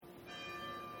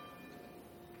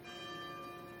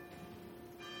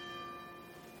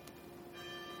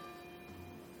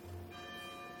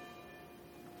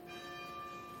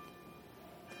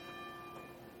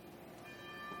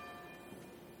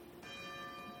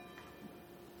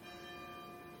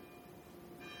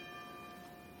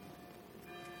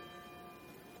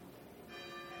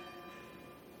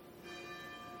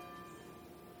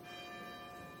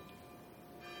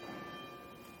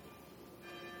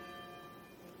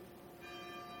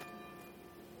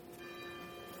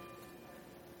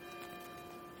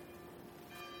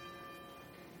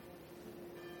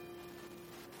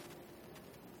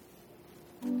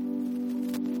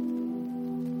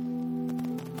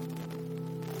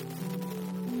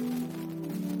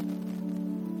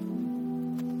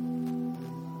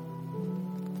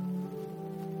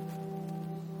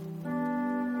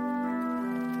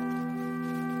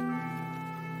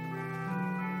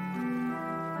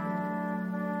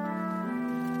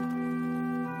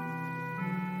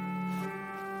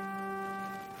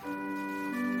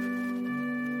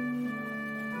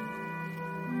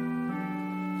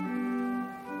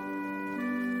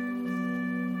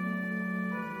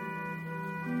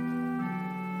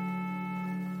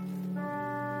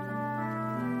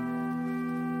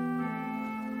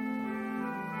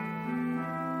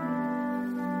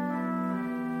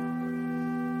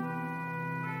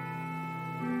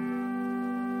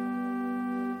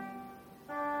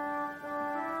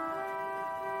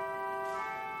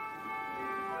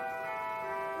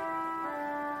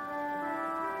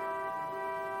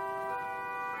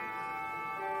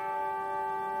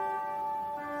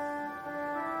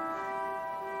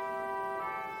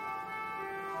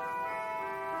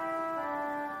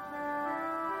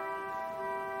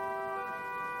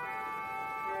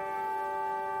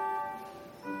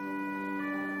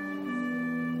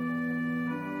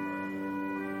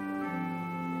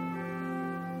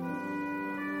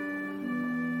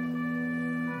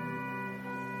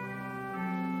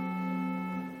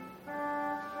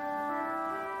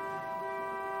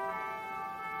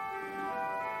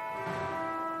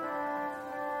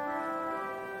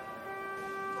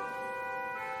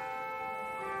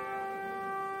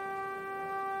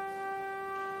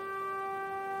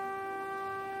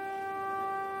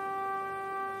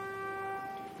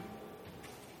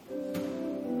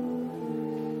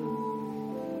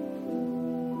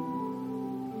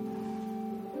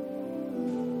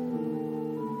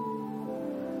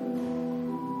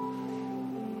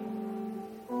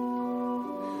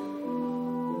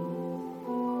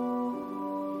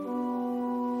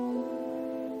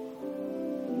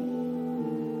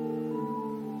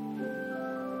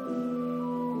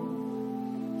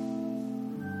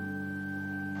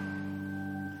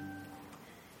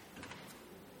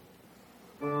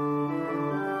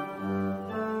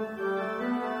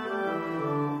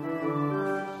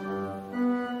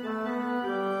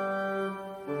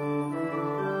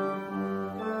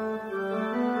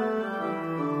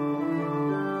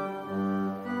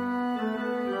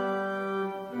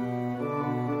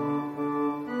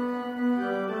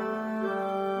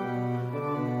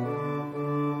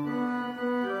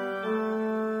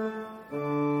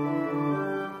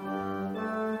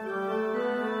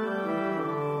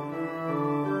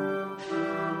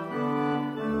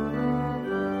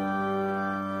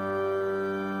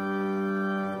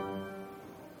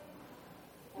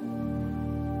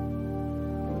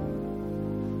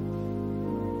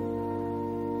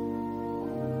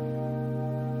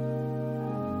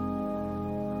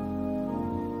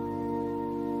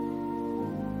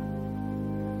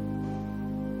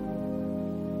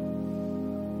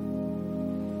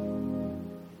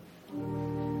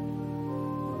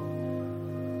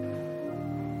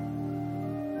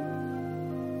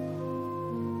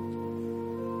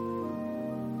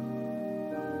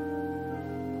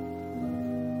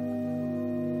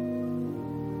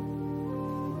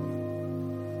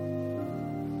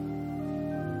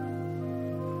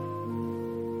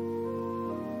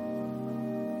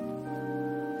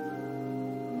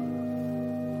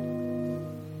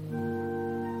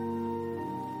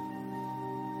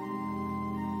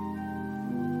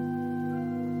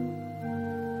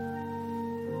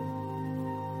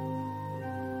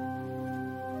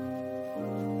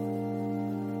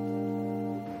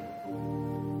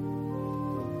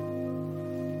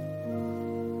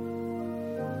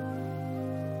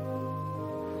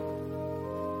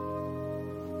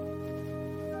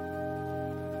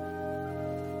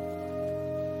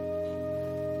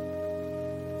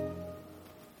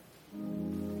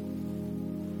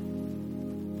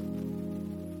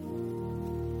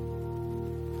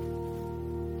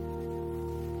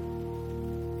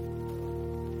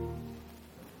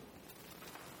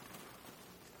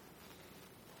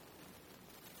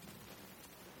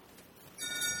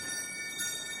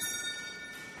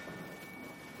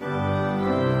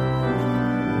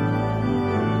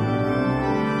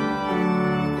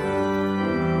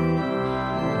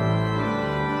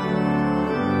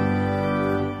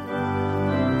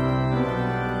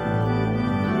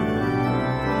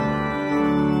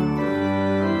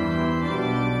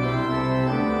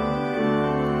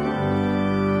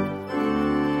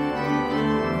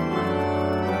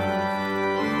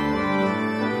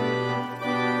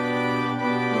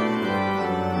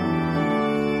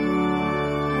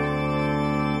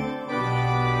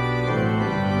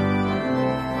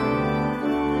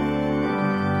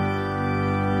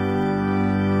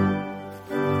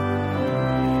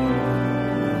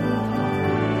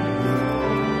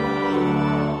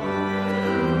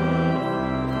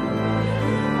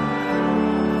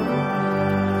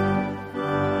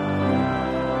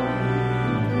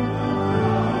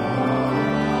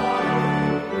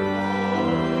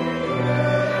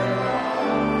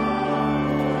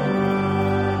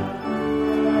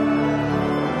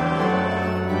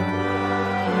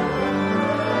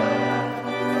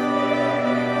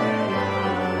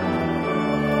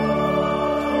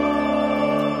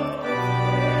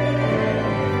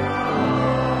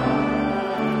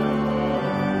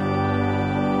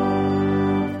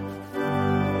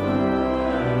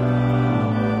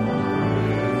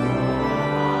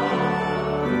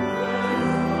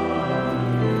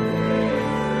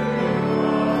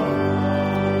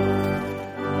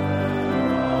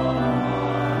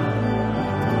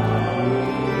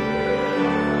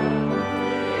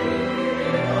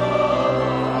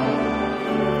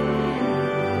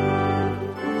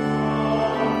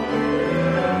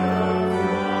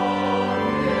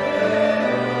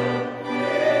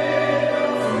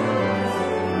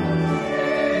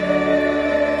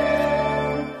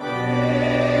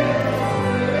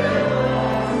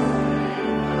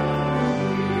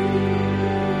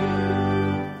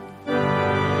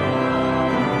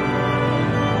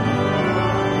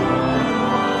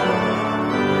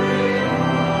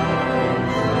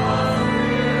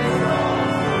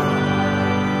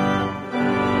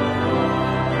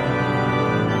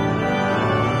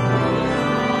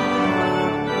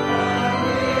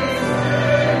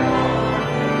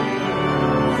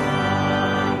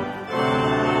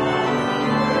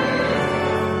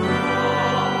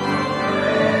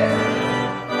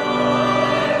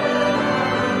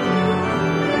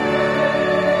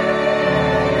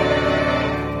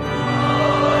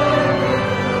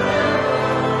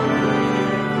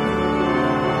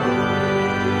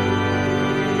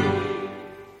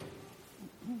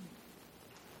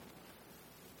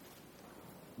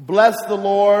Bless the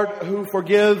Lord who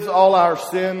forgives all our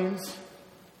sins.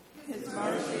 His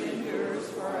mercy endures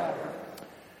forever.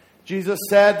 Jesus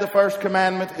said the first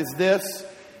commandment is this: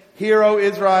 Hear, O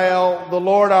Israel, the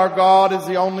Lord our God is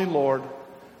the only Lord.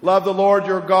 Love the Lord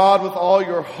your God with all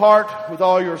your heart, with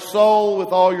all your soul, with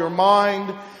all your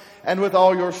mind, and with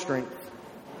all your strength.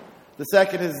 The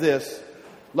second is this: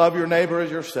 love your neighbor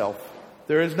as yourself.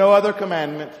 There is no other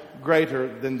commandment greater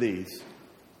than these.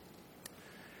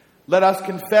 Let us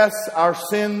confess our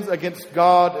sins against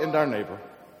God and our neighbor.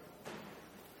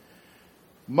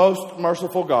 Most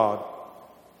merciful God,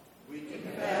 we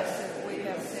confess that we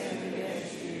have sinned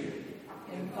against you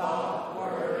in thought,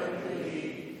 word, and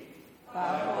deed,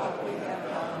 by what we have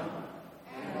done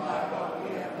and by what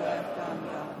we have left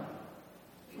undone.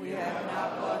 We have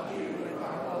not loved you with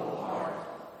our whole heart.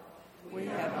 We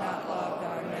have not loved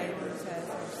our neighbors as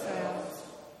ourselves.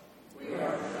 We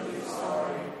are truly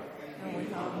sorry, and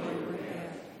we humbly repent.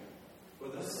 For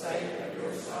the sake of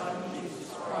your Son,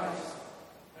 Jesus Christ,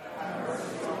 have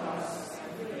mercy on us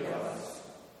and forgive us,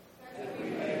 that we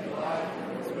may delight in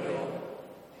your will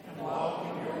and walk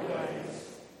in your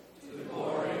ways, to the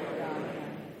glory of your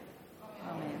name.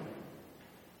 Amen.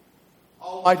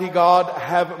 Almighty God,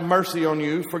 have mercy on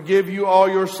you, forgive you all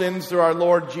your sins through our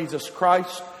Lord Jesus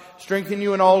Christ, strengthen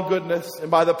you in all goodness,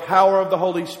 and by the power of the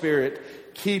Holy Spirit,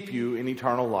 keep you in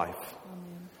eternal life.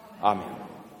 Amen. Amen.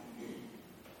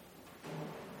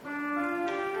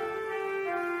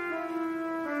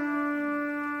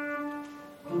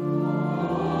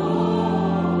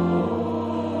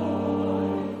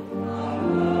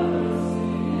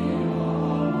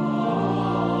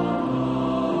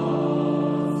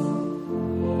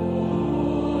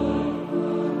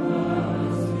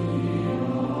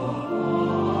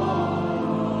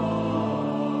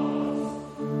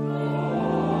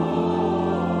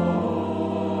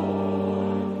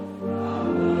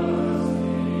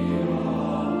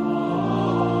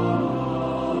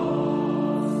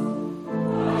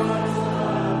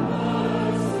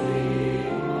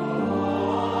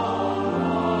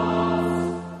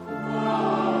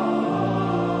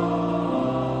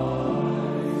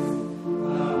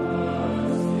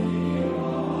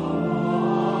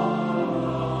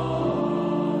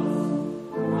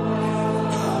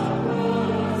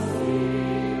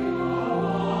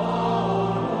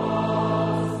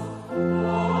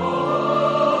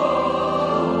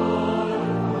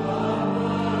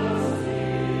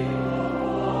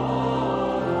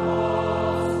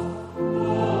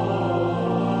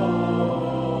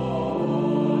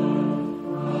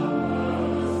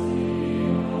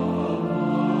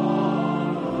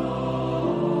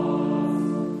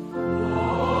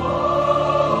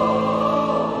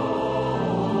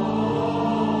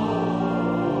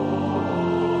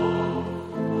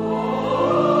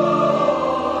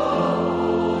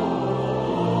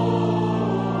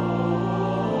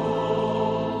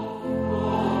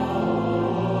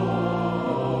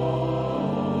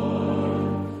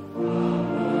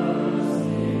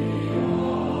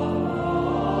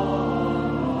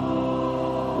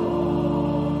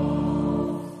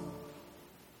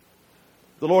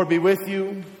 The Lord be with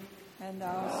you. And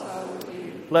also with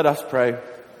you. Let us pray.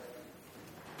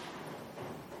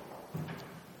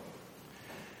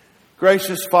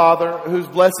 Gracious Father, whose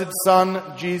blessed Son,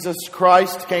 Jesus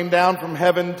Christ, came down from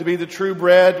heaven to be the true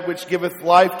bread which giveth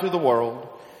life to the world,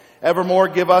 evermore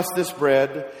give us this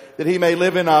bread, that he may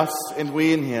live in us and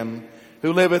we in him,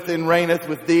 who liveth and reigneth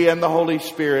with thee and the Holy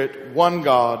Spirit, one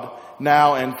God,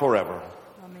 now and forever.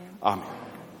 Amen. Amen.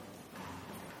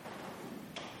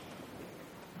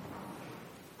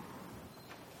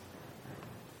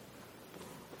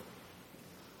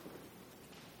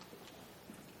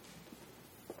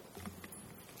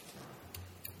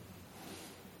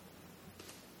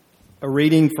 A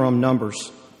reading from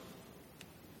Numbers.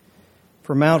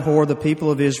 From Mount Hor, the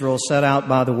people of Israel set out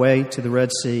by the way to the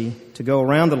Red Sea to go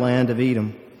around the land of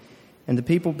Edom. And the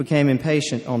people became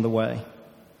impatient on the way.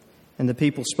 And the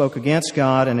people spoke against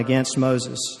God and against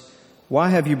Moses. Why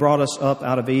have you brought us up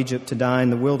out of Egypt to die in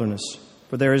the wilderness?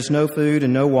 For there is no food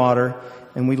and no water,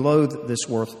 and we loathe this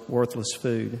worthless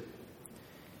food.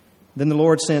 Then the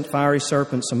Lord sent fiery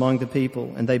serpents among the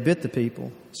people, and they bit the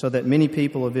people, so that many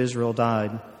people of Israel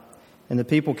died. And the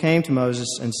people came to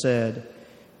Moses and said,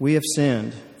 We have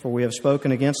sinned, for we have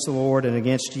spoken against the Lord and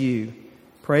against you.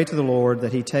 Pray to the Lord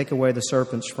that he take away the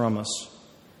serpents from us.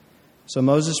 So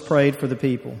Moses prayed for the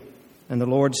people. And the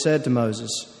Lord said to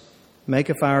Moses, Make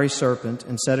a fiery serpent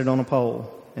and set it on a pole,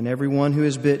 and everyone who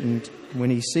is bitten, when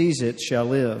he sees it, shall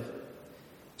live.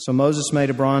 So Moses made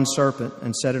a bronze serpent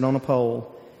and set it on a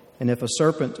pole, and if a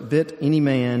serpent bit any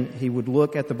man, he would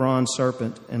look at the bronze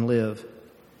serpent and live.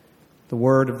 The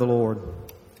word of the Lord.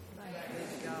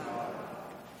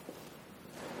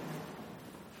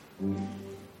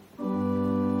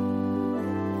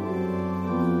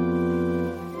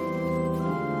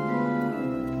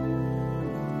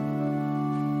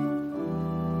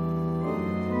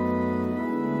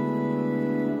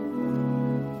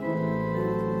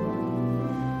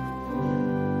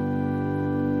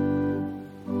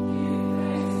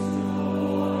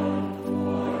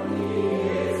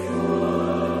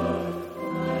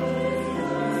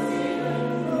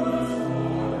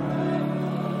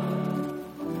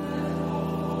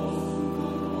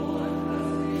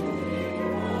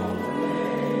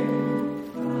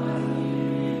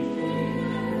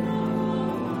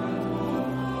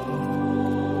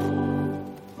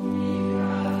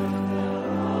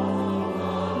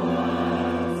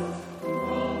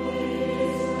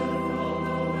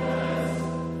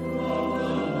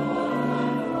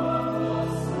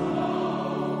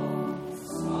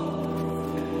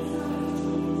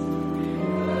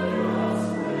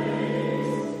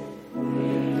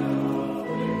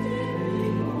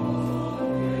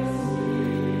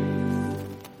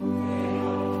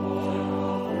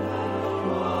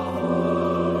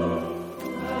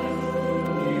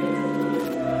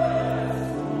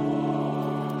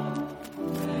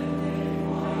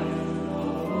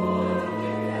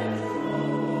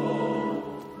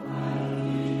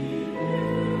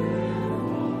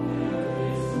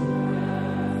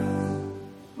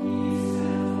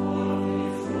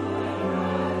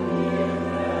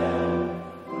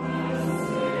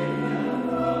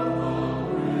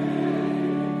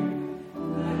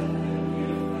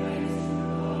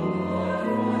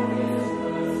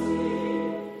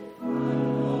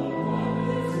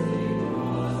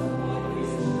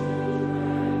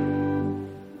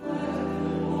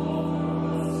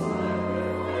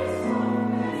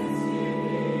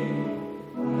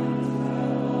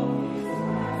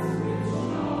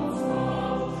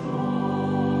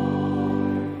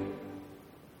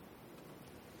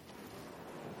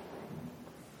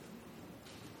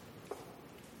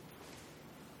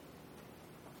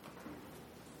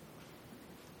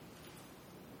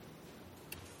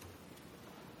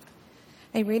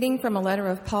 A reading from a letter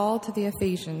of Paul to the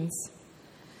Ephesians.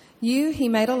 You he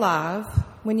made alive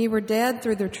when you were dead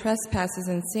through the trespasses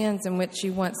and sins in which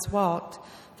you once walked,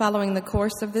 following the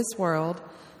course of this world,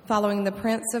 following the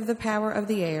prince of the power of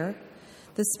the air,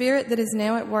 the spirit that is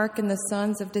now at work in the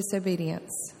sons of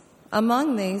disobedience.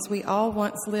 Among these we all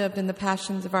once lived in the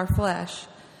passions of our flesh,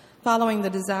 following the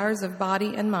desires of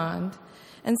body and mind,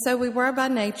 and so we were by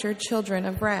nature children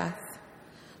of wrath,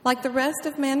 like the rest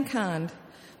of mankind.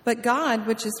 But God,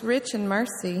 which is rich in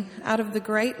mercy, out of the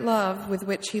great love with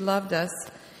which he loved us,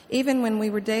 even when we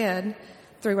were dead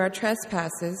through our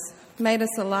trespasses, made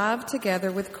us alive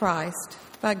together with Christ.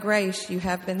 By grace you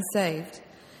have been saved,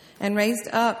 and raised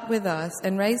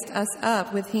us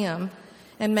up with him,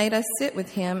 and made us sit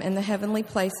with him in the heavenly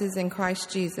places in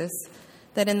Christ Jesus,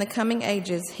 that in the coming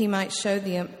ages he might show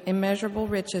the immeasurable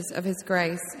riches of his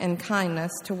grace and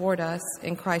kindness toward us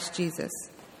in Christ Jesus.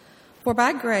 For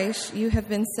by grace you have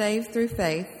been saved through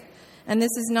faith, and this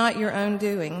is not your own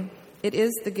doing. It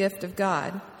is the gift of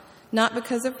God, not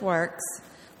because of works,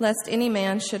 lest any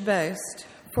man should boast.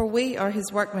 For we are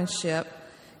his workmanship,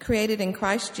 created in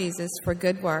Christ Jesus for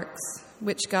good works,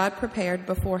 which God prepared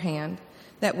beforehand,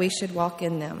 that we should walk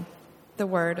in them. The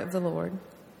word of the Lord.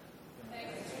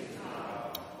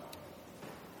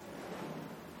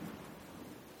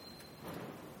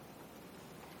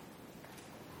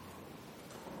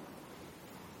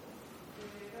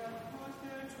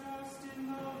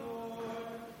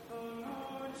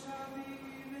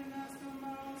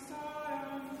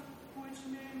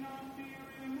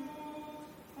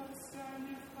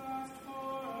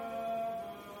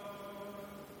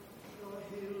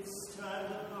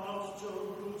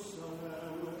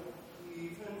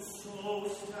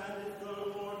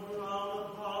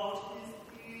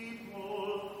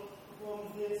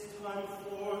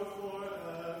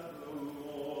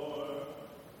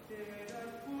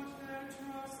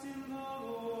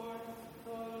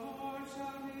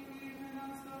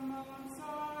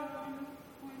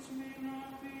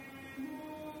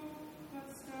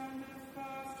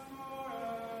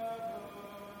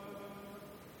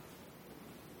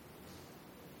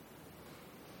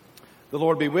 The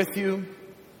Lord be with you.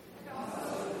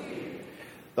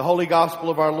 The Holy Gospel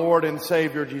of our Lord and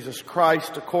Savior Jesus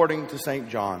Christ according to St.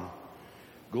 John.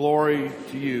 Glory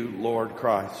to you, Lord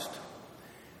Christ.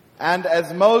 And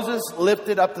as Moses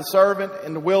lifted up the servant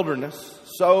in the wilderness,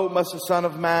 so must the Son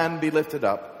of Man be lifted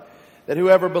up, that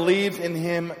whoever believes in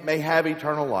him may have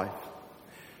eternal life.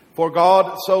 For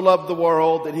God so loved the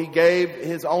world that he gave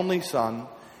his only Son,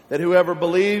 that whoever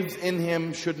believes in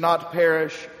him should not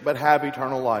perish, but have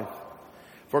eternal life.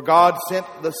 For God sent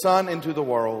the Son into the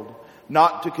world,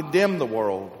 not to condemn the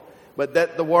world, but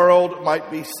that the world might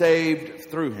be saved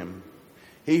through him.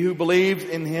 He who believes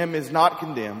in him is not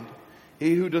condemned.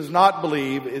 He who does not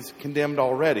believe is condemned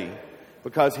already,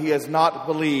 because he has not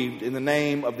believed in the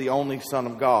name of the only Son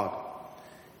of God.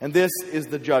 And this is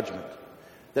the judgment,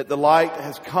 that the light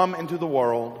has come into the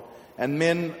world, and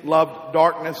men loved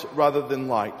darkness rather than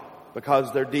light,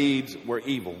 because their deeds were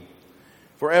evil.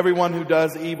 For everyone who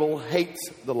does evil hates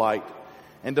the light,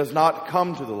 and does not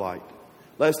come to the light,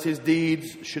 lest his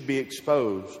deeds should be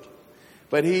exposed.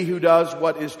 But he who does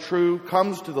what is true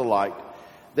comes to the light,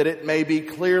 that it may be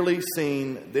clearly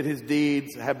seen that his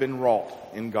deeds have been wrought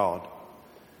in God.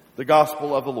 The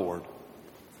Gospel of the Lord.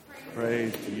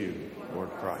 Praise to you, Lord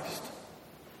Christ.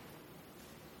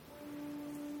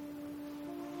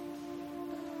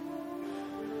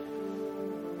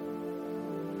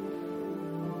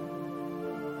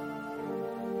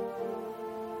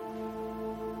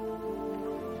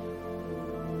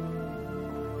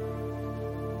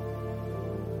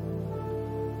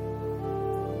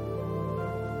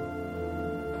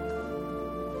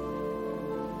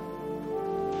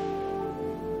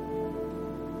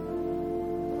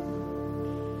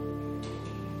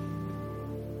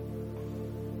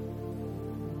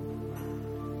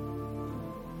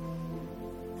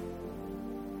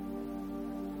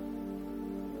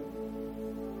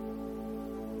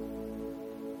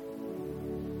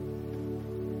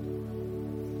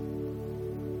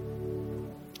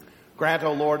 Grant,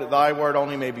 O Lord, that thy word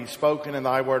only may be spoken and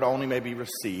thy word only may be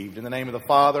received. In the name of the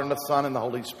Father, and the Son, and the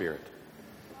Holy Spirit.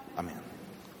 Amen.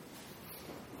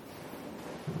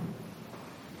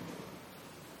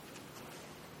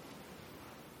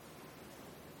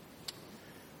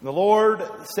 The Lord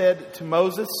said to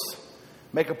Moses,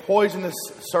 "Make a poisonous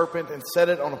serpent and set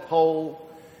it on a pole,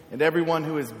 and everyone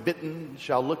who is bitten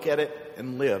shall look at it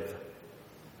and live."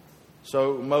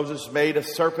 So Moses made a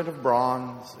serpent of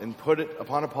bronze and put it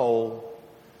upon a pole.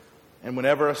 And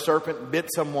whenever a serpent bit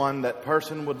someone, that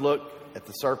person would look at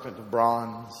the serpent of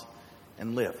bronze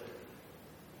and live.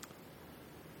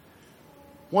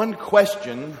 One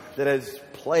question that has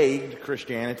plagued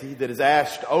Christianity, that is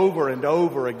asked over and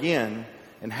over again,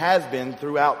 and has been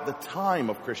throughout the time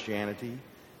of Christianity,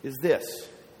 is this: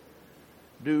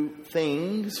 do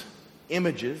things,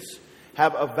 images,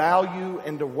 have a value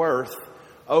and a worth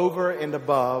over and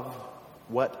above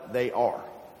what they are?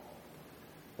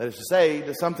 That is to say,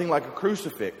 does something like a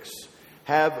crucifix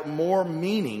have more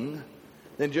meaning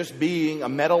than just being a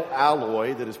metal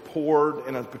alloy that is poured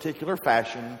in a particular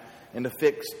fashion and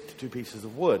affixed to two pieces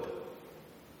of wood?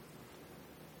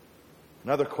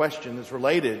 Another question that's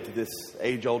related to this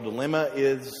age-old dilemma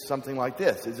is something like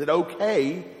this: is it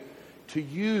okay to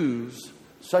use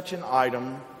such an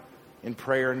item in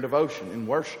prayer and devotion, in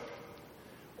worship?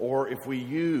 Or if we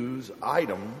use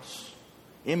items,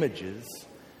 images,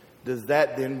 does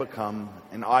that then become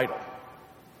an idol?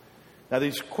 Now,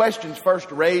 these questions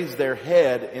first raised their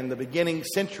head in the beginning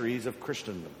centuries of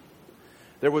Christendom.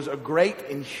 There was a great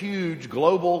and huge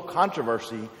global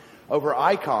controversy over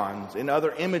icons and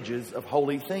other images of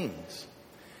holy things.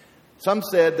 Some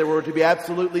said there were to be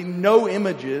absolutely no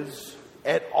images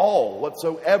at all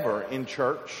whatsoever in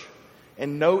church,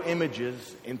 and no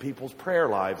images in people's prayer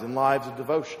lives and lives of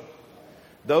devotion.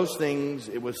 Those things,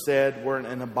 it was said, were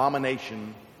an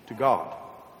abomination to God.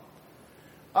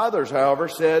 Others, however,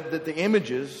 said that the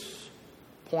images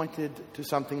pointed to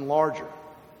something larger.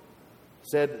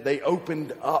 Said they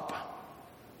opened up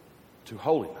to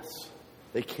holiness.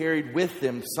 They carried with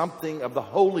them something of the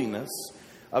holiness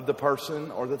of the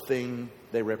person or the thing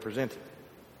they represented.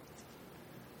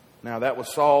 Now, that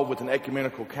was solved with an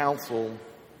ecumenical council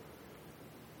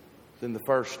in the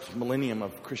first millennium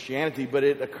of Christianity, but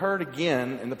it occurred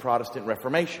again in the Protestant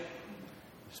Reformation,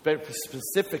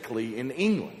 specifically in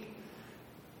England.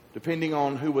 Depending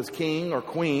on who was king or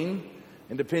queen,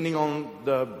 and depending on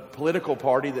the political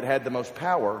party that had the most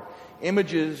power,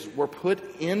 images were put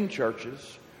in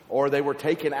churches or they were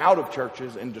taken out of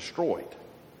churches and destroyed.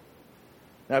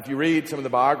 Now, if you read some of the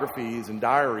biographies and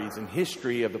diaries and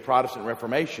history of the Protestant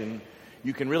Reformation,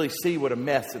 you can really see what a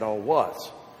mess it all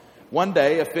was. One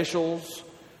day, officials,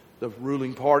 the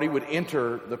ruling party, would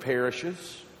enter the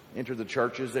parishes, enter the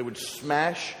churches. They would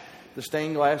smash the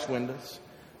stained glass windows.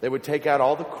 They would take out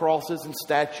all the crosses and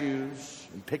statues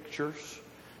and pictures.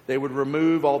 They would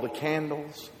remove all the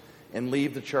candles and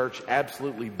leave the church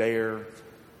absolutely bare,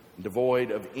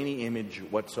 devoid of any image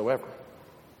whatsoever.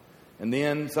 And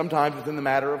then, sometimes within the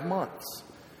matter of months,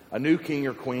 A new king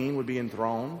or queen would be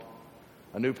enthroned.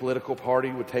 A new political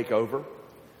party would take over.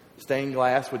 Stained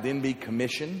glass would then be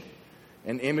commissioned,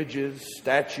 and images,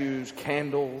 statues,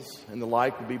 candles, and the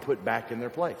like would be put back in their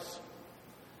place.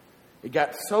 It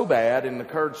got so bad and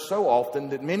occurred so often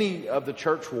that many of the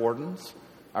church wardens,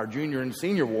 our junior and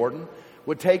senior warden,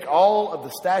 would take all of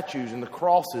the statues and the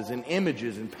crosses and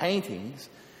images and paintings.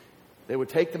 They would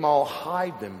take them all,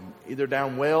 hide them either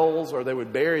down wells, or they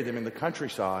would bury them in the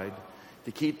countryside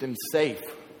to keep them safe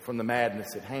from the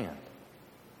madness at hand.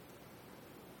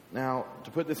 Now,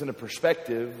 to put this into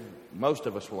perspective, most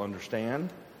of us will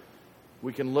understand.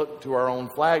 We can look to our own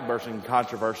flag-bursting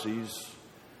controversies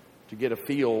to get a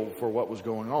feel for what was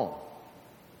going on.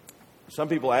 Some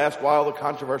people ask, why all the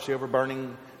controversy over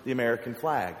burning the American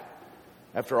flag?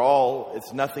 After all,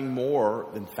 it's nothing more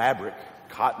than fabric,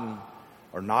 cotton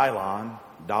or nylon,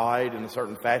 dyed in a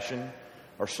certain fashion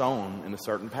or sewn in a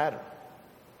certain pattern.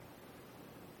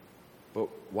 But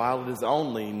while it is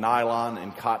only nylon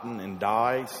and cotton and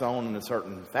dye sewn in a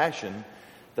certain fashion,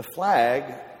 the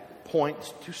flag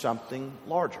points to something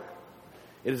larger.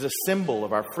 It is a symbol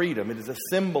of our freedom. It is a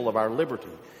symbol of our liberty.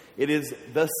 It is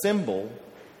the symbol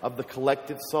of the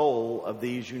collective soul of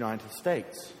these United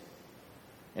States.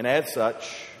 And as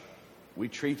such, we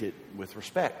treat it with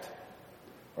respect.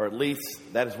 Or at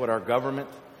least that is what our government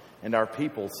and our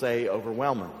people say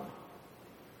overwhelmingly.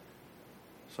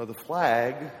 So the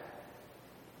flag,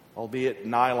 albeit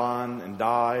nylon and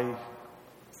dye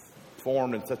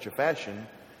formed in such a fashion,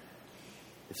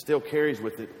 it still carries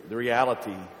with it the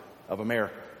reality of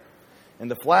America. And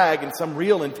the flag, in some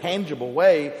real intangible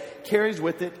way, carries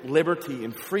with it liberty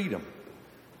and freedom.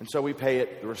 And so we pay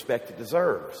it the respect it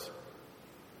deserves.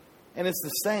 And it's the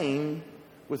same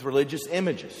with religious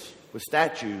images, with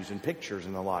statues and pictures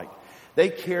and the like. They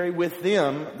carry with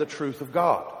them the truth of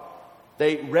God.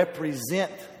 They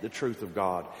represent the truth of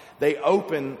God. They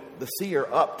open the seer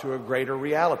up to a greater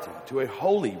reality, to a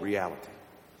holy reality.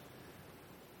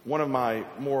 One of my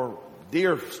more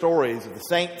dear stories of the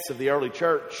saints of the early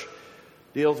church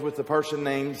deals with a person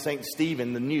named St.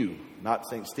 Stephen the New, not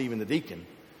St. Stephen the Deacon.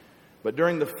 But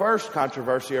during the first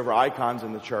controversy over icons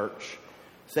in the church,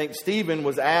 St. Stephen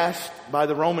was asked by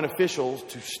the Roman officials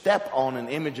to step on an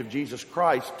image of Jesus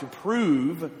Christ to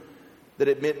prove that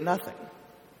it meant nothing,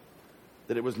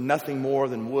 that it was nothing more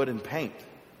than wood and paint.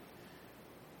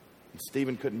 And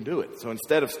Stephen couldn't do it. So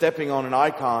instead of stepping on an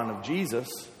icon of Jesus,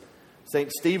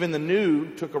 St. Stephen the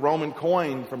New took a Roman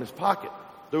coin from his pocket,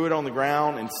 threw it on the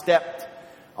ground, and stepped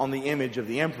on the image of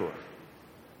the emperor.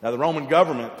 Now, the Roman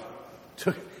government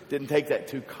didn't take that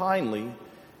too kindly,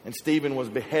 and Stephen was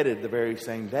beheaded the very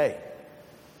same day.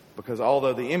 Because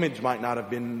although the image might not have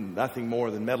been nothing more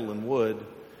than metal and wood,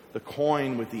 the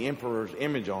coin with the emperor's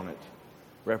image on it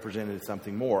represented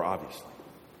something more, obviously.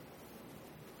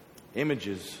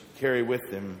 Images carry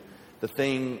with them the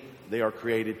thing they are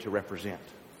created to represent.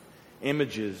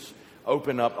 Images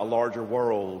open up a larger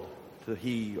world to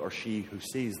he or she who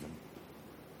sees them.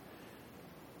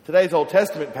 Today's Old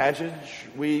Testament passage,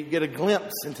 we get a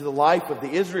glimpse into the life of the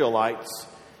Israelites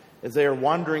as they are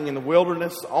wandering in the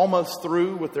wilderness, almost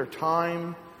through with their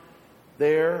time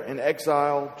there in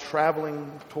exile,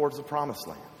 traveling towards the Promised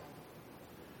Land.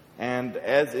 And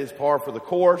as is par for the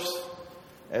course,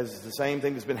 as the same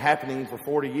thing that's been happening for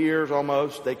 40 years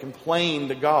almost, they complain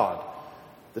to God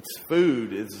that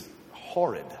food is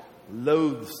horrid,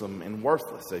 loathsome, and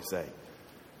worthless, they say.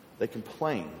 They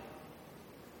complain.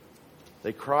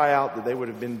 They cry out that they would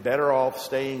have been better off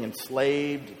staying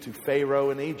enslaved to Pharaoh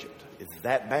in Egypt. It's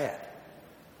that bad.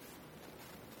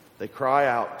 They cry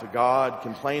out to God,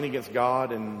 complain against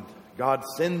God, and God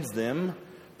sends them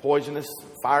poisonous,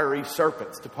 fiery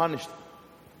serpents to punish them,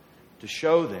 to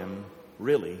show them,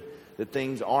 really, that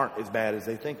things aren't as bad as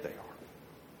they think they are.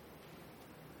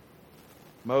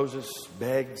 Moses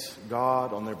begs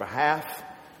God on their behalf,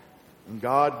 and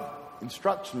God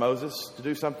instructs Moses to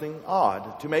do something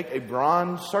odd, to make a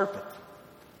bronze serpent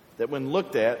that, when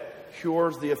looked at,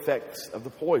 cures the effects of the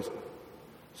poison.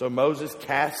 So Moses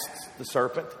casts the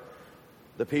serpent.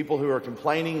 The people who are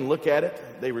complaining look at it,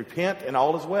 they repent, and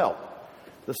all is well.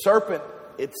 The serpent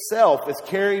itself is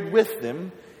carried with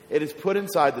them. It is put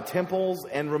inside the temples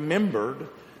and remembered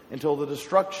until the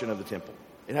destruction of the temple.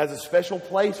 It has a special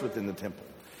place within the temple.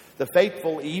 The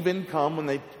faithful even come, when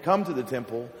they come to the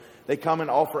temple, they come and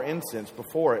offer incense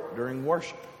before it during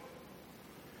worship.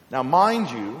 Now,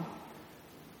 mind you,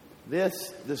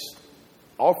 this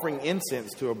offering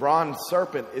incense to a bronze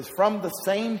serpent is from the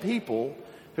same people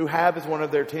who have as one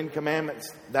of their 10 commandments,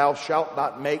 thou shalt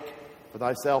not make for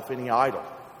thyself any idol.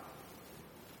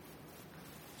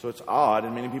 So it's odd,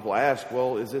 and many people ask,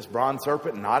 well, is this bronze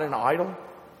serpent not an idol?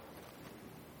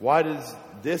 Why does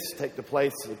this take the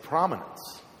place of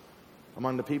prominence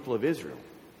among the people of Israel?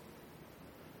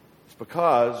 It's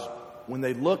because when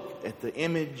they look at the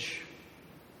image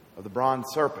of the bronze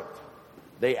serpent,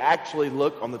 they actually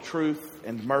look on the truth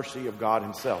and mercy of God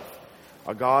himself.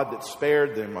 A God that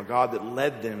spared them, a God that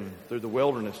led them through the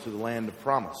wilderness to the land of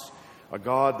promise, a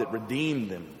God that redeemed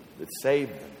them, that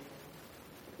saved them.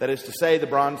 That is to say, the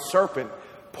bronze serpent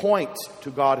points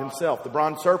to God himself. The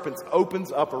bronze serpent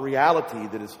opens up a reality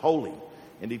that is holy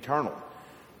and eternal.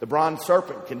 The bronze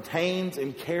serpent contains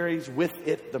and carries with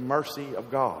it the mercy of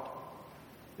God.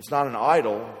 It's not an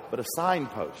idol, but a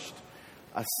signpost,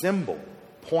 a symbol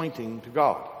pointing to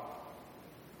God.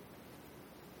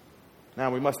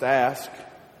 Now we must ask,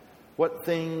 what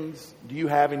things do you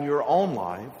have in your own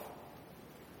life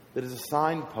that is a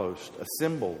signpost, a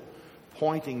symbol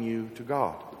pointing you to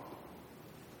God?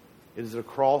 Is it a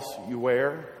cross you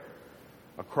wear?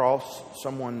 A cross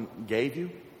someone gave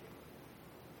you?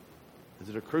 Is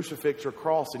it a crucifix or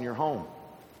cross in your home?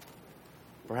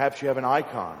 Perhaps you have an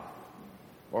icon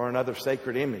or another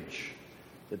sacred image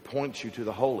that points you to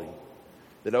the holy,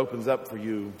 that opens up for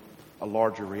you a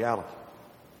larger reality.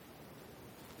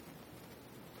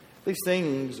 These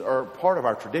things are part of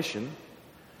our tradition.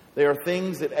 They are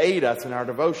things that aid us in our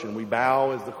devotion. We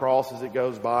bow as the cross as it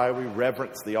goes by. We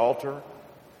reverence the altar.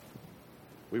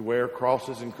 We wear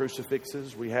crosses and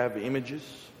crucifixes. We have images.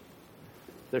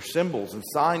 They're symbols and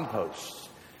signposts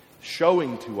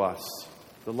showing to us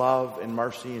the love and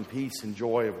mercy and peace and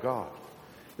joy of God.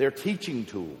 They're teaching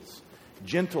tools,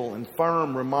 gentle and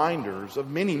firm reminders of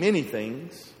many, many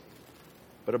things.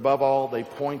 But above all, they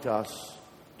point us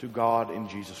to God in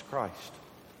Jesus Christ.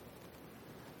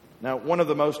 Now, one of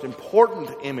the most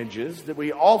important images that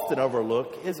we often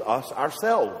overlook is us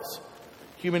ourselves.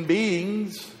 Human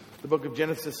beings, the book of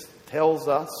Genesis tells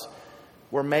us,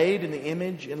 were made in the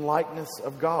image and likeness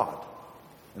of God.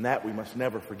 And that we must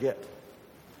never forget.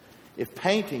 If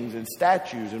paintings and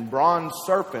statues and bronze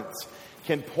serpents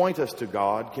can point us to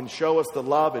God, can show us the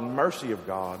love and mercy of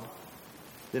God,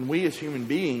 then we as human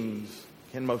beings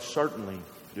can most certainly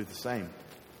do the same.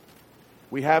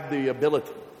 We have the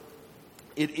ability.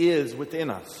 It is within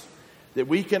us that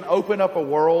we can open up a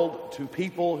world to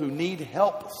people who need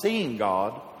help seeing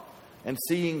God and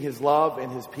seeing his love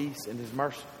and his peace and his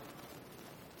mercy.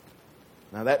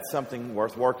 Now that's something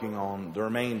worth working on the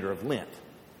remainder of Lent.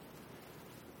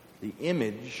 The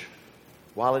image,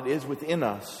 while it is within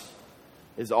us,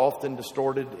 is often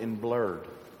distorted and blurred.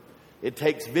 It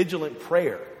takes vigilant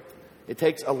prayer. It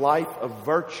takes a life of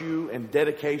virtue and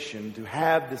dedication to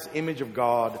have this image of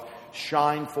God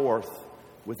shine forth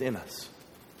within us.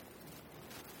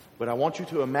 But I want you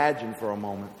to imagine for a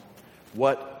moment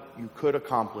what you could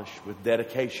accomplish with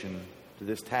dedication to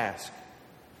this task.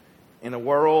 In a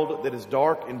world that is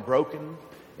dark and broken,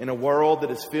 in a world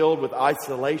that is filled with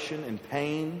isolation and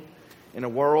pain, in a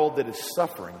world that is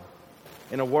suffering,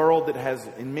 in a world that has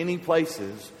in many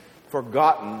places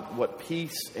forgotten what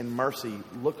peace and mercy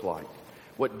look like,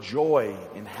 what joy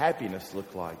and happiness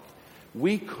look like,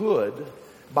 we could,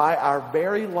 by our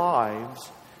very lives,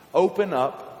 open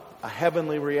up a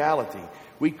heavenly reality.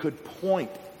 We could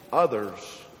point others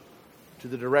to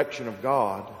the direction of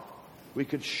God. We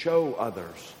could show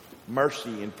others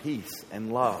mercy and peace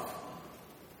and love.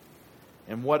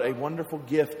 And what a wonderful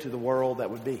gift to the world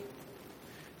that would be.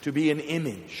 To be an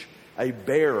image, a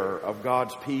bearer of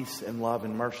God's peace and love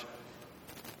and mercy.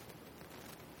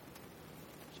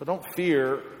 So don't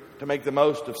fear to make the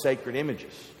most of sacred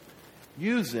images.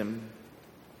 Use them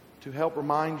to help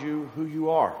remind you who you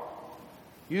are.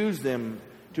 Use them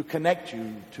to connect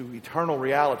you to eternal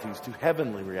realities, to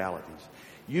heavenly realities.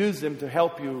 Use them to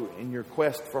help you in your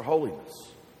quest for holiness.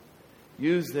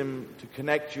 Use them to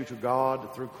connect you to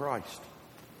God through Christ.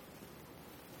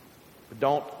 But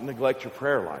don't neglect your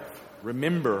prayer life.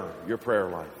 Remember your prayer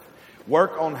life.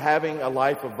 Work on having a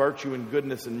life of virtue and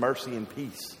goodness and mercy and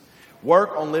peace.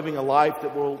 Work on living a life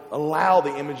that will allow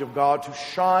the image of God to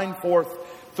shine forth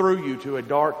through you to a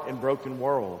dark and broken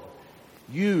world.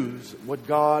 Use what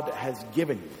God has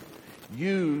given you.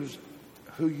 Use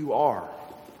who you are.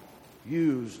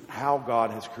 Use how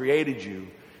God has created you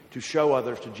to show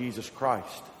others to Jesus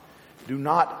Christ. Do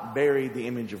not bury the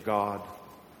image of God.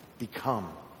 Become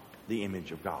the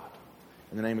image of God.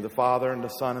 In the name of the Father, and the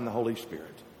Son, and the Holy Spirit.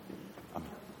 Amen.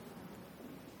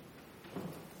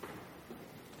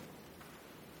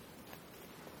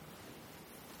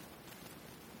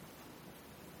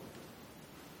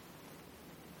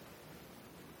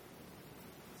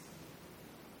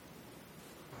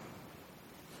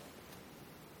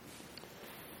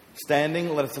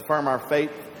 Standing, let us affirm our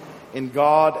faith in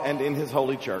God and in His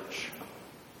holy church.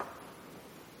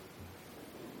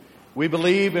 We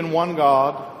believe in one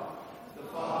God,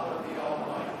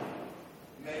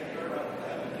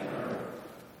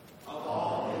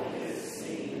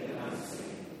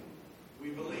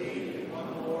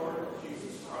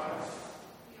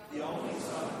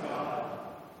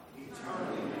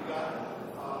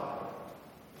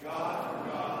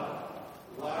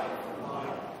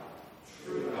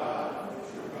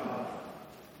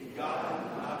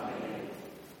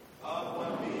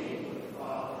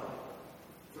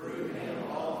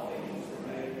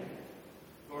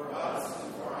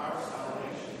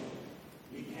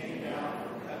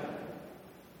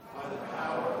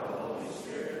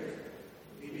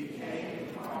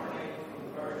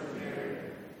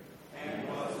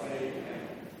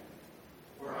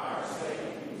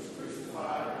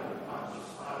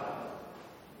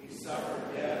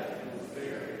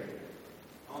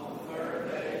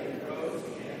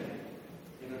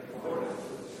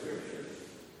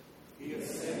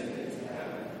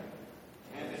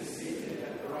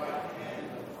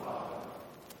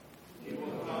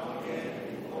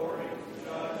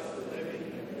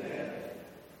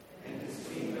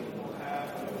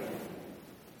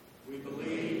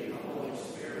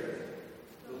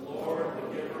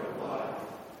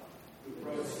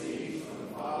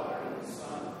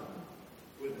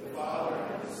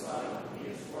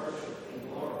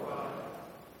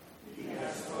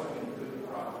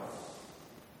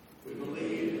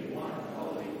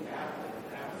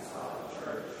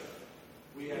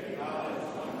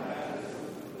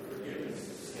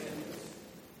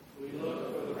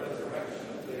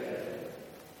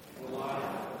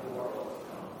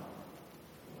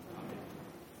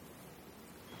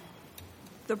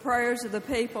 The prayers of the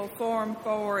people, Form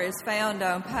 4, is found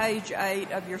on page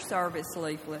 8 of your service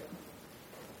leaflet.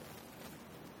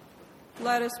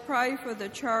 Let us pray for the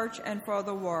church and for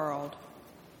the world.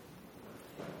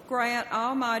 Grant,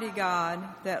 Almighty God,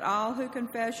 that all who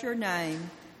confess your name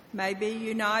may be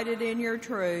united in your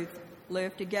truth,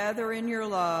 live together in your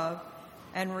love,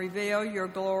 and reveal your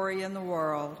glory in the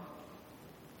world.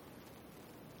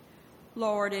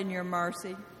 Lord, in your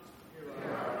mercy,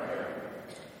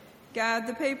 guide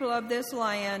the people of this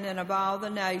land and of all the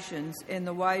nations in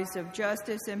the ways of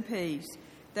justice and peace,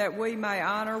 that we may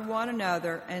honor one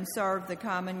another and serve the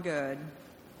common good.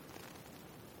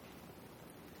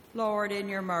 Lord, in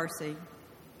your mercy,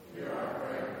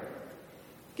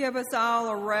 give us all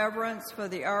a reverence for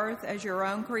the earth as your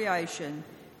own creation,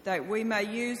 that we may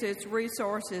use its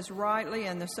resources rightly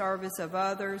in the service of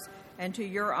others and to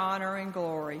your honor and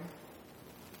glory.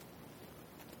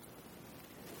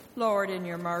 Lord, in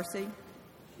your mercy,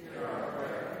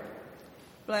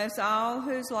 bless all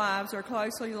whose lives are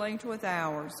closely linked with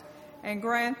ours, and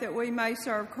grant that we may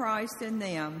serve Christ in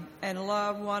them and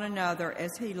love one another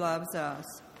as he loves us.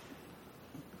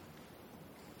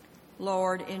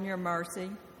 Lord, in your mercy,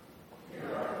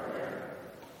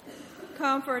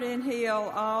 comfort and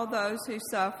heal all those who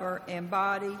suffer in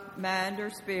body, mind, or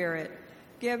spirit.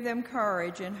 Give them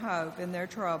courage and hope in their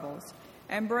troubles,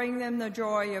 and bring them the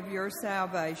joy of your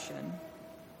salvation.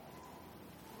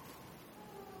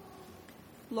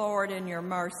 Lord, in your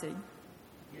mercy,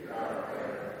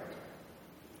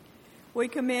 we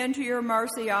commend to your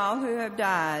mercy all who have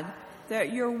died,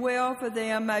 that your will for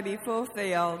them may be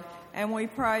fulfilled, and we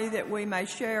pray that we may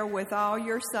share with all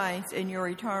your saints in your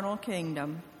eternal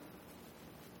kingdom.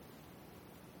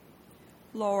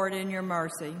 Lord, in your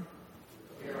mercy,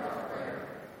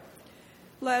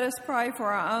 let us pray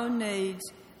for our own needs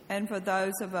and for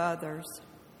those of others.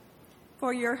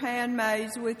 For your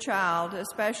handmaids with child,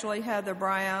 especially Heather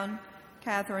Brown,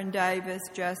 Catherine Davis,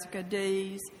 Jessica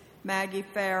Dees, Maggie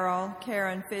Farrell,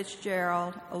 Karen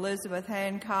Fitzgerald, Elizabeth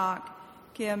Hancock,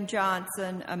 Kim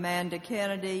Johnson, Amanda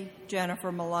Kennedy,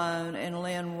 Jennifer Malone, and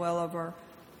Lynn Williver.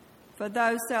 For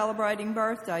those celebrating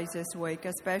birthdays this week,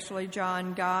 especially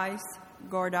John Geis,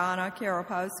 Gordana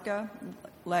Karaposka,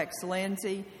 Lex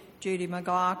Lindsay, Judy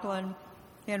McLaughlin,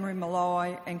 Henry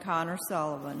Malloy, and Connor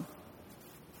Sullivan.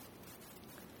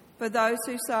 For those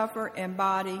who suffer in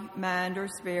body, mind, or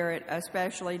spirit,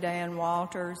 especially Dan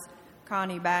Walters,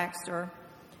 Connie Baxter,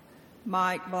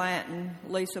 Mike Blanton,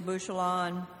 Lisa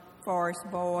Bouchelon, Forrest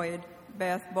Boyd,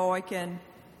 Beth Boykin,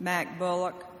 Mac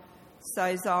Bullock,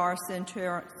 Cesar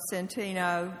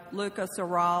Centino, Lucas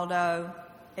Araldo,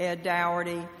 Ed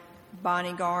Dougherty,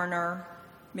 Bonnie Garner,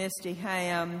 Misty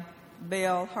Ham,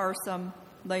 Bill Hersom,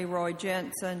 Leroy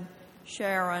Jensen,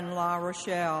 Sharon La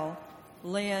Rochelle,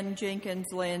 Lynn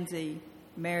Jenkins Lindsay,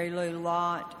 Mary Lou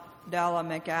Lott, Della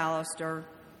McAllister,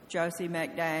 Josie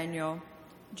McDaniel,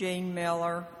 Jean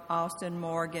Miller, Austin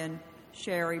Morgan,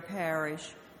 Sherry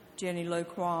Parrish, Jenny Lou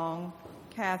Kwong,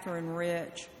 Catherine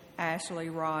Rich, Ashley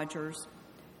Rogers,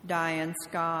 Diane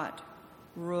Scott,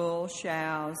 Rule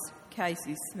Shows,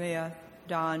 Casey Smith,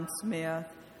 Don Smith,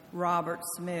 Robert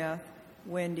Smith,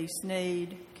 Wendy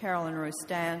Sneed, Carolyn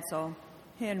Rustansel,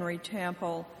 Henry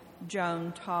Temple,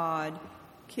 Joan Todd,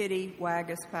 Kitty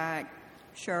Wagaspack,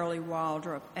 Shirley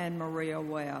Waldrop, and Maria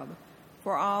Webb,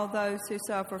 for all those who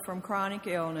suffer from chronic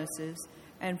illnesses,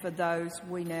 and for those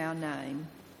we now name.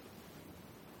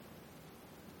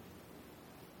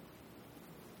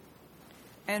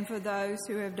 And for those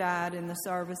who have died in the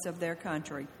service of their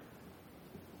country.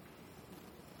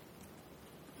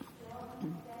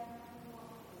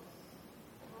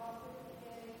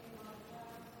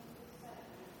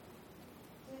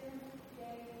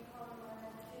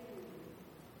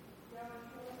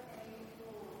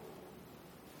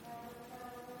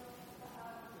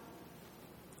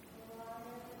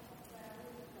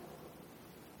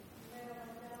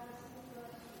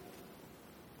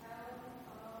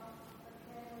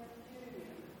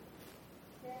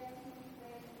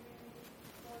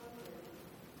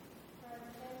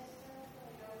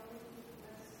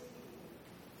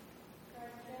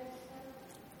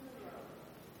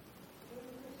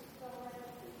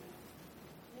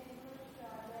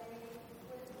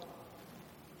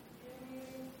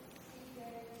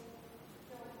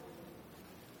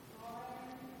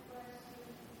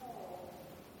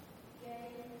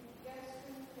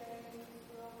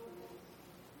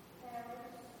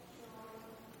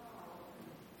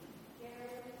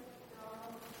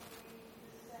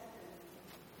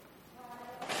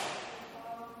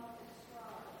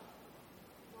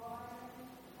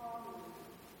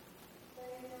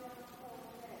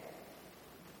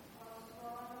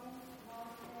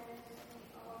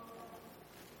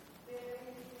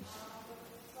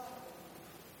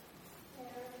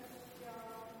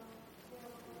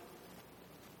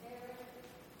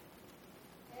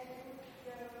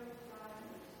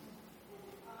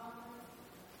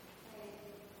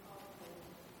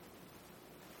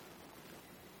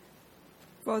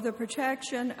 For the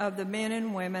protection of the men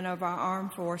and women of our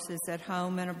armed forces at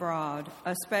home and abroad,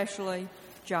 especially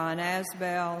John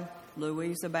Asbell,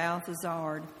 Louisa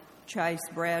Balthazard, Chase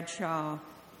Bradshaw,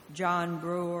 John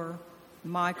Brewer,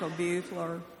 Michael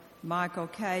Buechler, Michael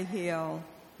Cahill,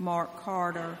 Mark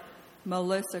Carter,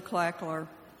 Melissa Kleckler,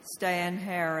 Stan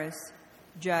Harris,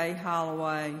 Jay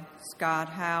Holloway, Scott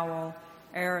Howell,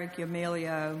 Eric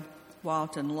Emilio,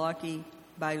 Walton Lucky,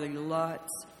 Bailey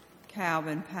Lutz,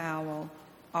 Calvin Powell,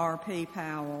 R.P.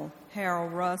 Powell,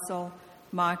 Harold Russell,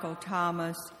 Michael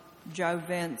Thomas, Joe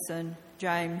Vinson,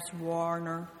 James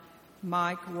Warner,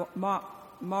 Mark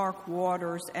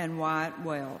Waters, and Wyatt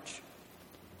Welch.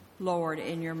 Lord,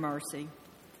 in your mercy.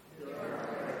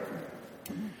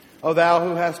 O thou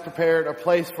who hast prepared a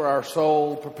place for our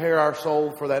soul, prepare our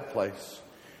soul for that place.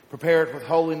 Prepare it with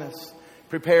holiness,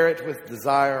 prepare it with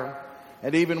desire,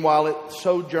 and even while it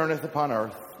sojourneth upon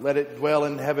earth, let it dwell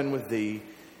in heaven with thee,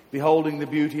 beholding the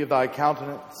beauty of thy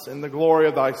countenance and the glory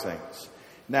of thy saints,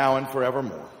 now and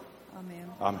forevermore.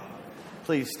 Amen. Amen.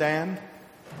 Please stand.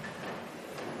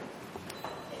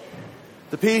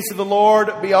 The peace of the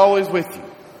Lord be always with you.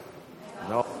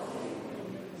 No.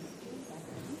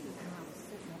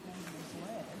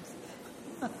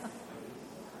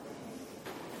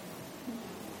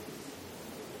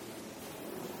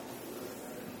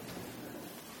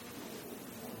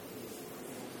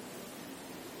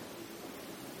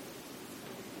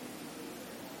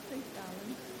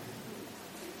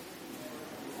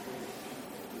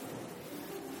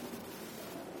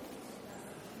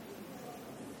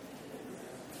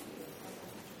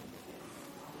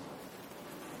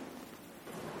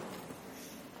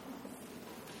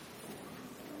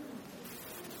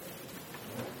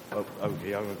 Oh,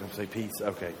 okay, I was going to say peace.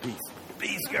 Okay, peace.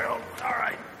 Peace, girl. All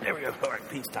right, there we go. All right,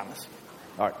 peace, Thomas.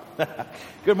 All right.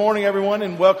 Good morning, everyone,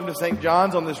 and welcome to St.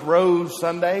 John's on this Rose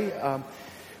Sunday.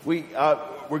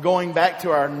 We're going back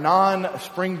to our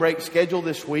non-spring break schedule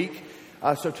this week.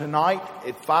 So tonight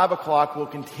at 5 o'clock, we'll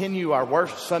continue our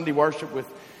Sunday worship with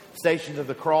Stations of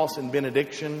the Cross and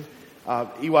Benediction.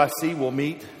 EYC will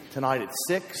meet tonight at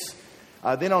 6.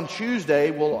 Then on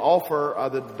Tuesday, we'll offer,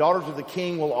 the Daughters of the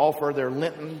King will offer their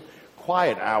Lenten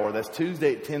Quiet Hour. That's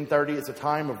Tuesday at 10:30. It's a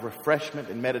time of refreshment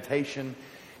and meditation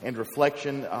and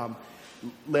reflection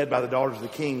led by the Daughters of the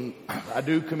King. I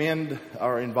do commend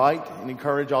or invite and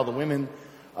encourage all the women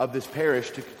of this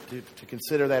parish to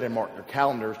consider that and mark their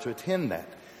calendars to attend that.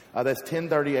 That's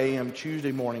 10:30 a.m.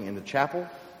 Tuesday morning in the chapel.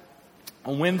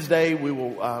 On Wednesday, we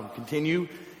will continue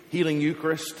Healing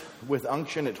Eucharist with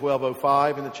unction at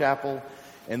 12:05 in the chapel.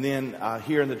 And then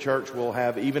here in the church, we'll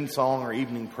have evensong or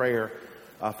evening prayer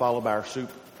followed by our soup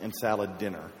and salad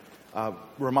dinner.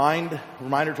 Reminder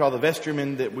to all the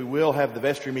vestrymen that we will have the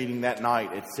vestry meeting that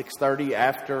night at 6:30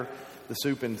 after the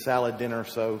soup and salad dinner.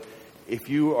 So if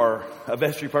you are a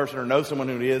vestry person or know someone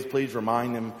who it is, please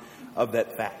remind them of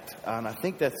that fact. And I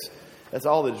think that's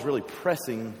all that is really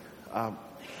pressing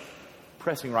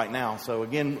right now. So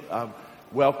again,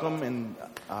 welcome, and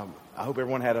I hope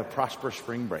everyone had a prosperous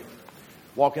spring break.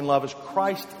 Walk in love as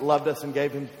Christ loved us and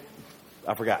gave him.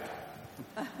 I forgot.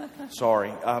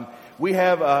 Sorry. We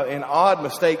have an odd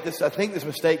mistake. I think this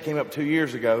mistake came up 2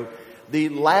 years ago. The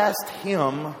last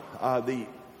hymn, the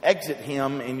exit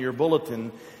hymn in your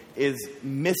bulletin, is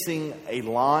missing a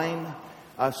line.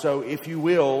 So if you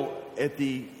will, at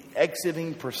the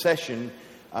exiting procession,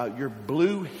 your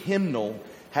blue hymnal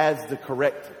has the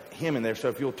correct hymn in there. So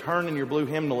if you'll turn in your blue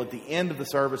hymnal at the end of the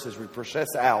service as we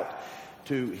process out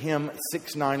to hymn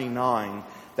 699,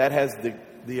 that has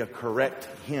the correct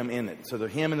hymn in it. So the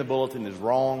hymn in the bulletin is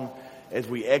wrong. As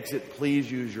we exit,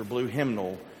 please use your blue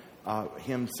hymnal,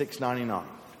 hymn 699.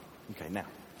 Okay, now,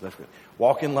 that's good.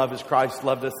 Walk in love as Christ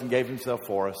loved us and gave himself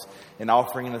for us, an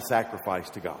offering and a sacrifice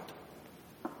to God.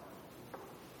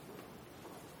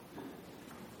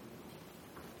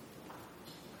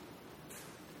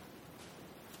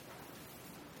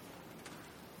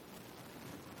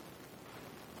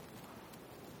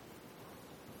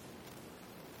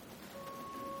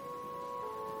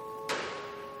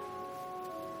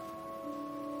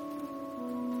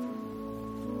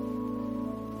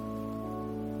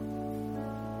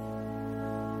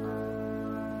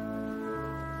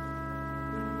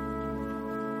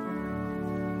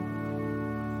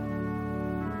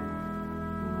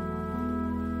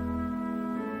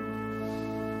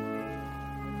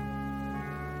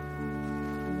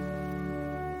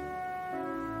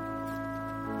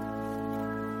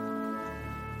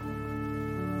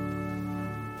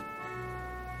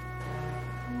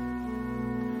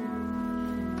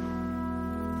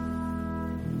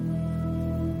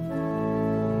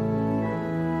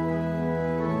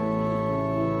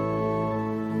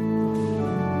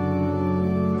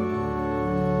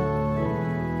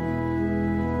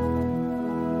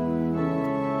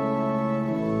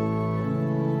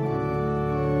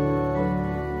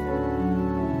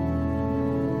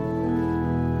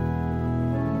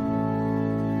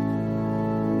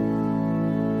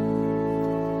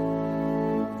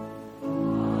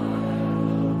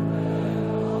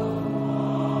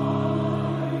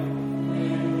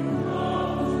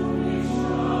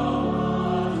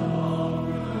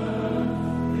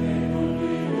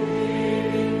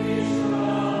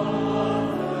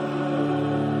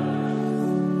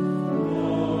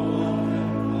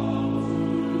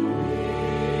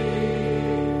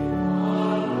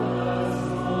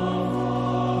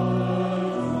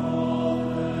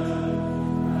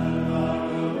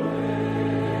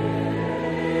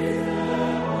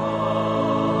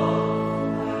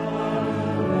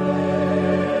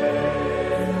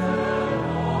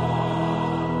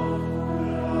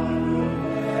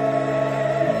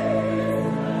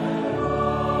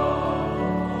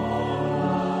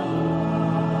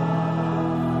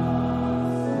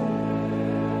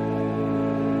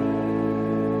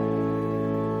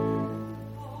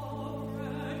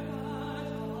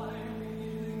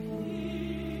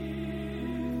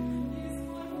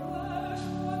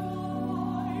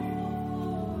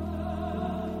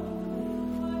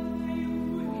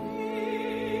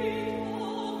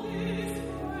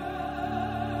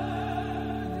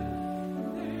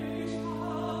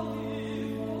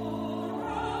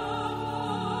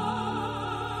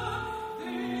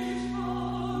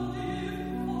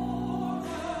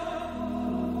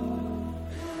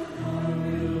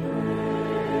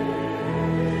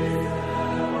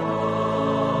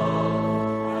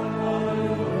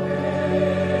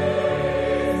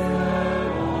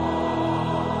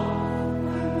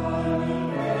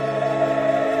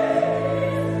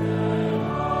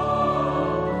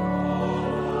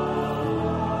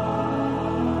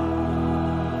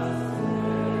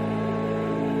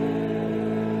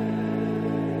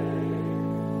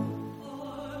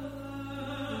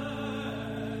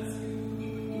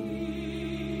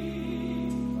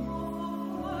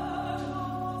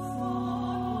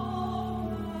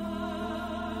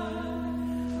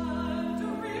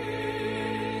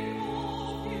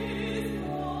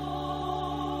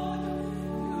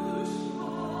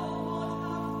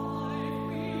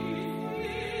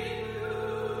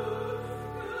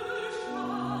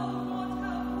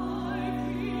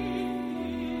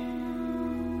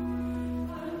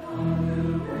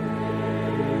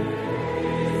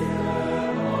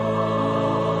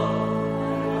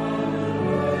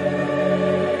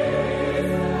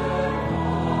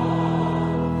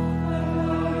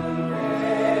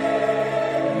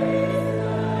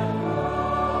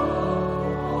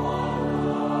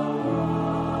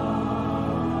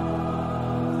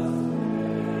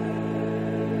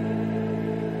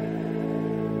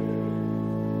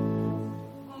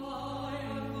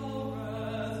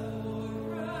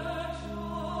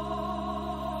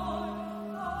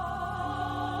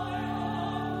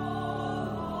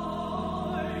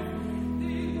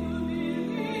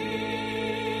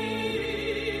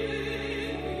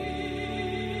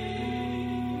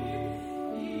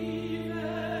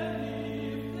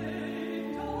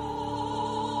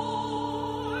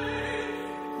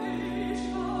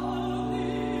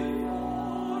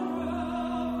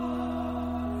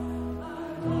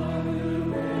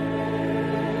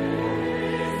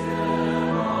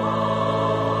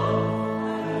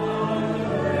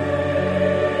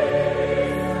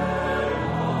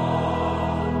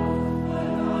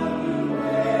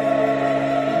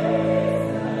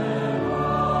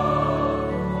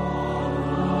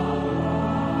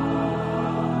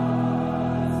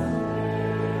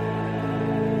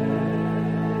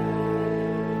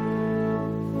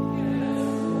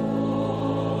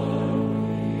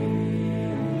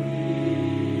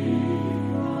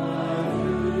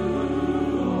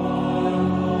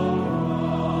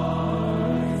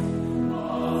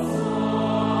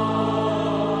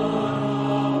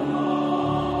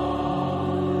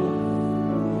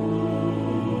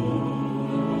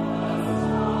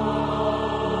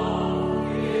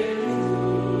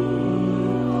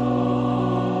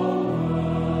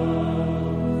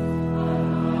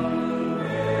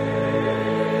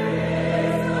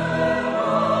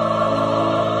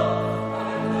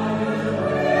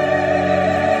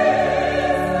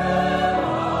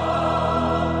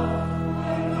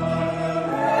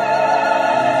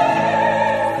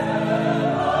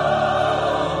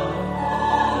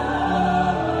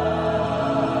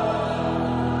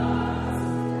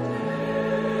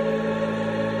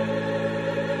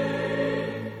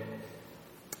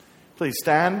 Please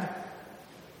stand.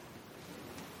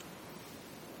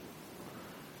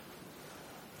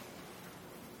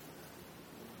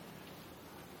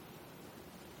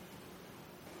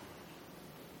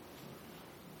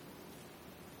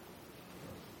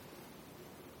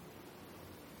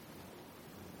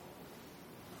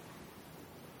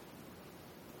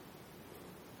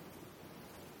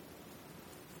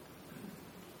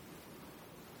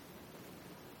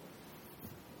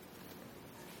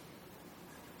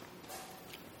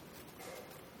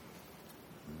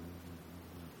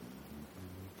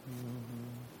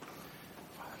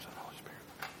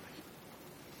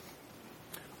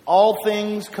 All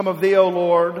things come of thee, O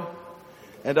Lord,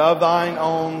 and of thine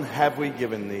own have we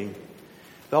given thee.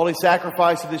 The holy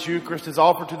sacrifice of this Eucharist is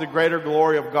offered to the greater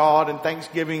glory of God and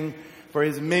thanksgiving for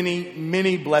his many,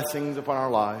 many blessings upon our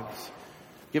lives.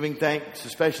 Giving thanks,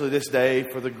 especially this day,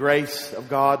 for the grace of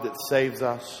God that saves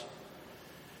us.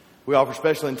 We offer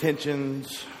special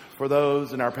intentions for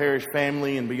those in our parish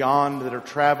family and beyond that are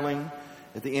traveling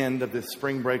at the end of this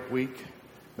spring break week.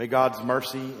 May God's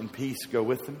mercy and peace go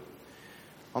with them.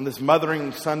 On this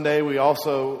Mothering Sunday, we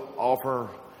also offer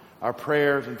our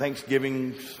prayers and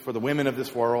thanksgivings for the women of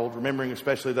this world, remembering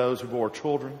especially those who bore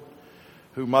children,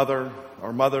 who mother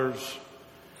or mothers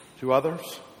to others,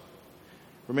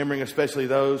 remembering especially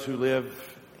those who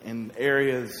live in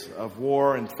areas of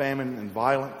war and famine and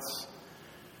violence,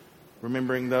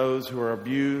 remembering those who are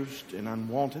abused and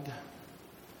unwanted,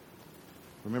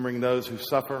 remembering those who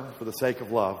suffer for the sake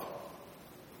of love.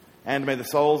 And may the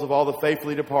souls of all the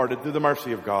faithfully departed, through the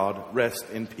mercy of God, rest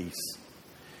in peace.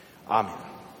 Amen.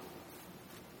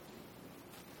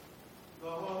 The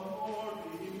Lord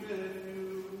be with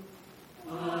you.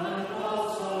 And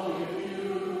also with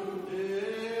you.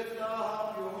 Lift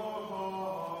up your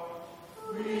heart.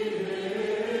 We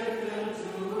lift them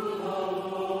to the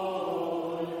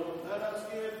Lord. Let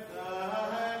us give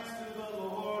thanks to the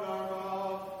Lord our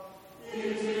God.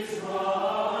 It is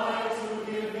right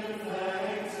to give him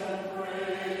thanks and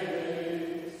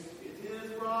praise. It is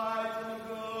right and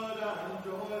good and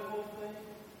joyful thing,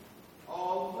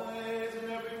 always and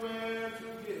everywhere to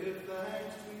give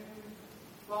thanks to you,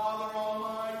 Father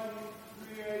Almighty,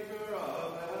 Creator of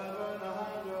heaven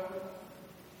and earth.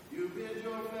 You bid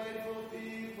your faithful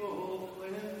people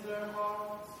cleanse their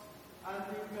hearts and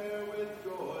prepare with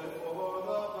joy for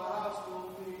the paschal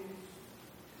feast,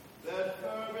 that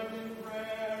fervent in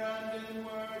prayer and in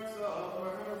works of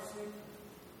mercy,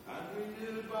 and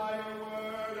renewed by your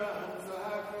word and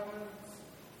sacraments,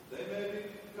 they may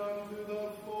come to the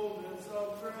fullness of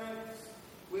grace,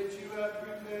 which you have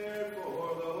prepared for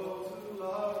those who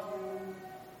love you.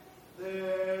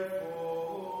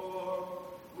 Therefore,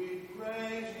 we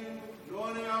praise you,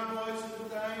 joining our voices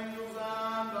with angels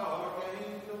and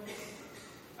archangels,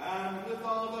 and with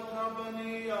all the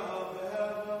company of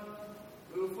heaven,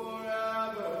 who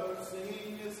forever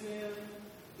sing this hymn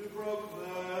to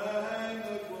proclaim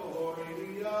the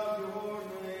glory of your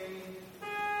name.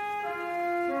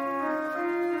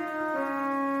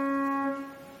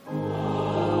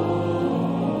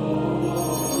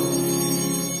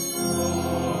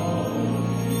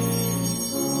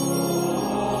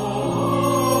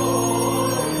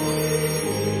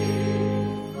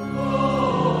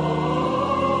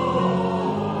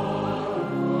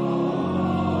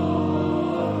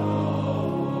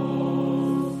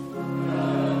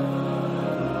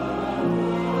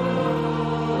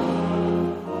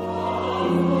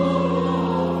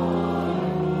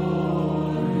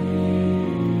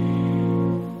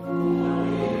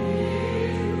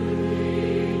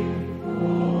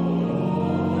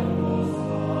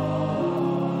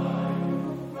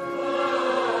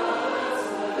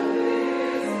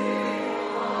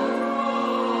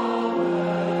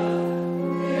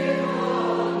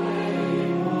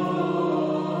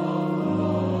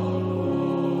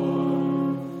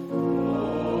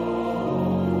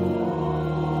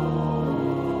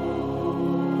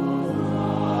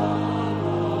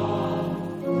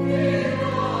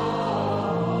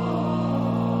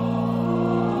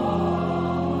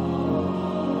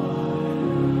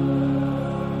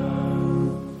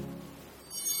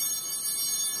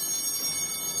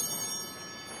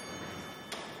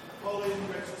 Holy and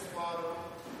gracious Father,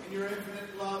 in your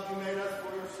infinite love you made us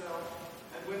for yourself,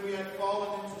 and when we had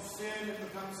fallen into sin and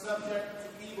become subject to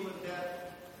evil and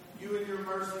death, you in your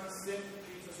mercy sent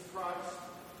Jesus Christ,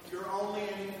 your only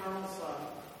and eternal Son,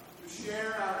 to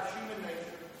share our human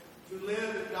nature, to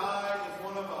live and die as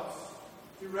one of us,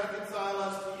 to reconcile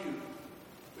us to you,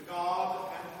 the God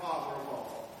and Father of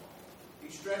all. He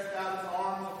stretched out his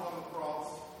arms upon the cross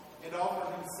and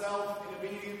offered himself in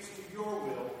obedience to your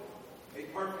will, a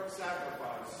perfect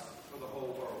sacrifice for the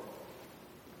whole world.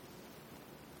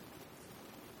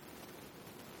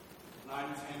 night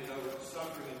he was handed over to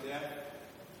suffering and death,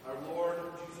 our Lord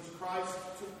Jesus Christ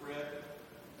took bread,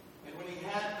 and when he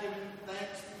had given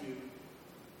thanks to you,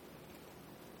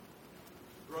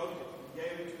 broke it and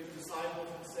gave it to his disciples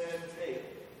and said, "Take,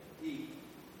 eat.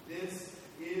 This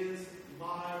is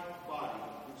my body,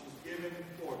 which is given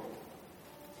for you.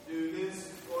 Do this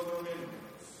for the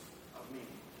remembrance of me."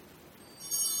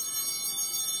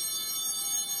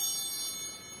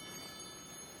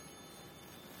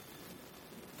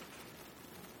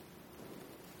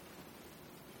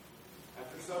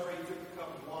 After supper, he took a cup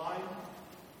of wine,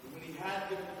 and when he had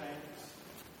given thanks,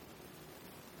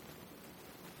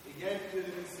 he gave it to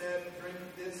them and said, "Drink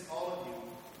this, all of you.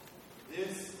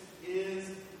 This is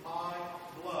my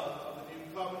blood of the new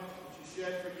covenant, which is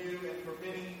shed for you and for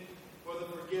many for the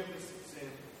forgiveness of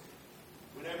sins.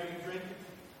 Whenever you drink it,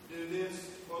 do this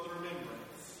for the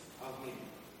remembrance of me."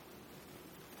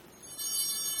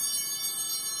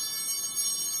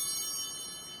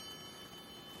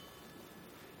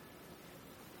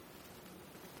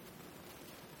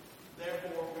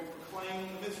 Therefore, we proclaim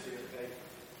the mystery of faith.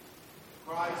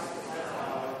 Christ has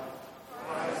died.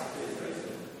 Christ is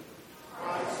risen.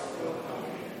 Christ will come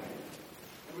again.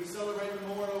 And we celebrate the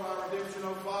memorial of our redemption,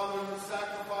 O Father, in the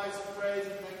sacrifice of praise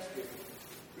and thanksgiving.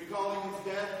 Recalling his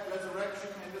death,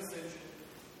 resurrection, and ascension,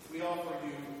 we offer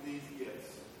you these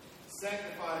gifts.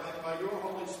 Sanctify them by your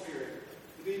Holy Spirit,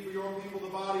 to be for your people the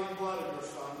body and blood of your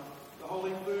Son, the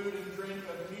holy food and drink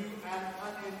of new and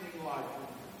unending life in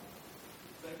him.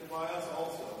 Sanctify us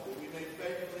also, that we may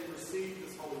faithfully receive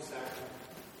this holy sacrament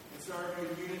and serve you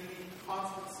in unity,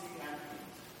 constancy, and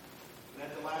peace. And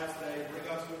at the last day, bring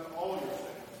us with all your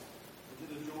saints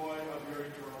into the joy of your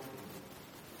eternal kingdom.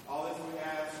 All this we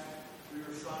ask through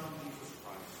your Son, Jesus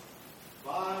Christ.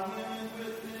 By him,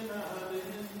 with him, and in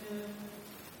him,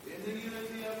 in the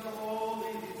unity of the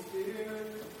Holy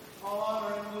Spirit,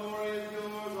 honor and glory is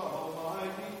yours,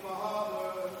 Almighty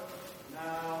Father,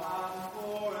 now and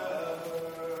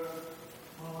forever.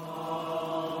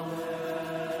 Amen.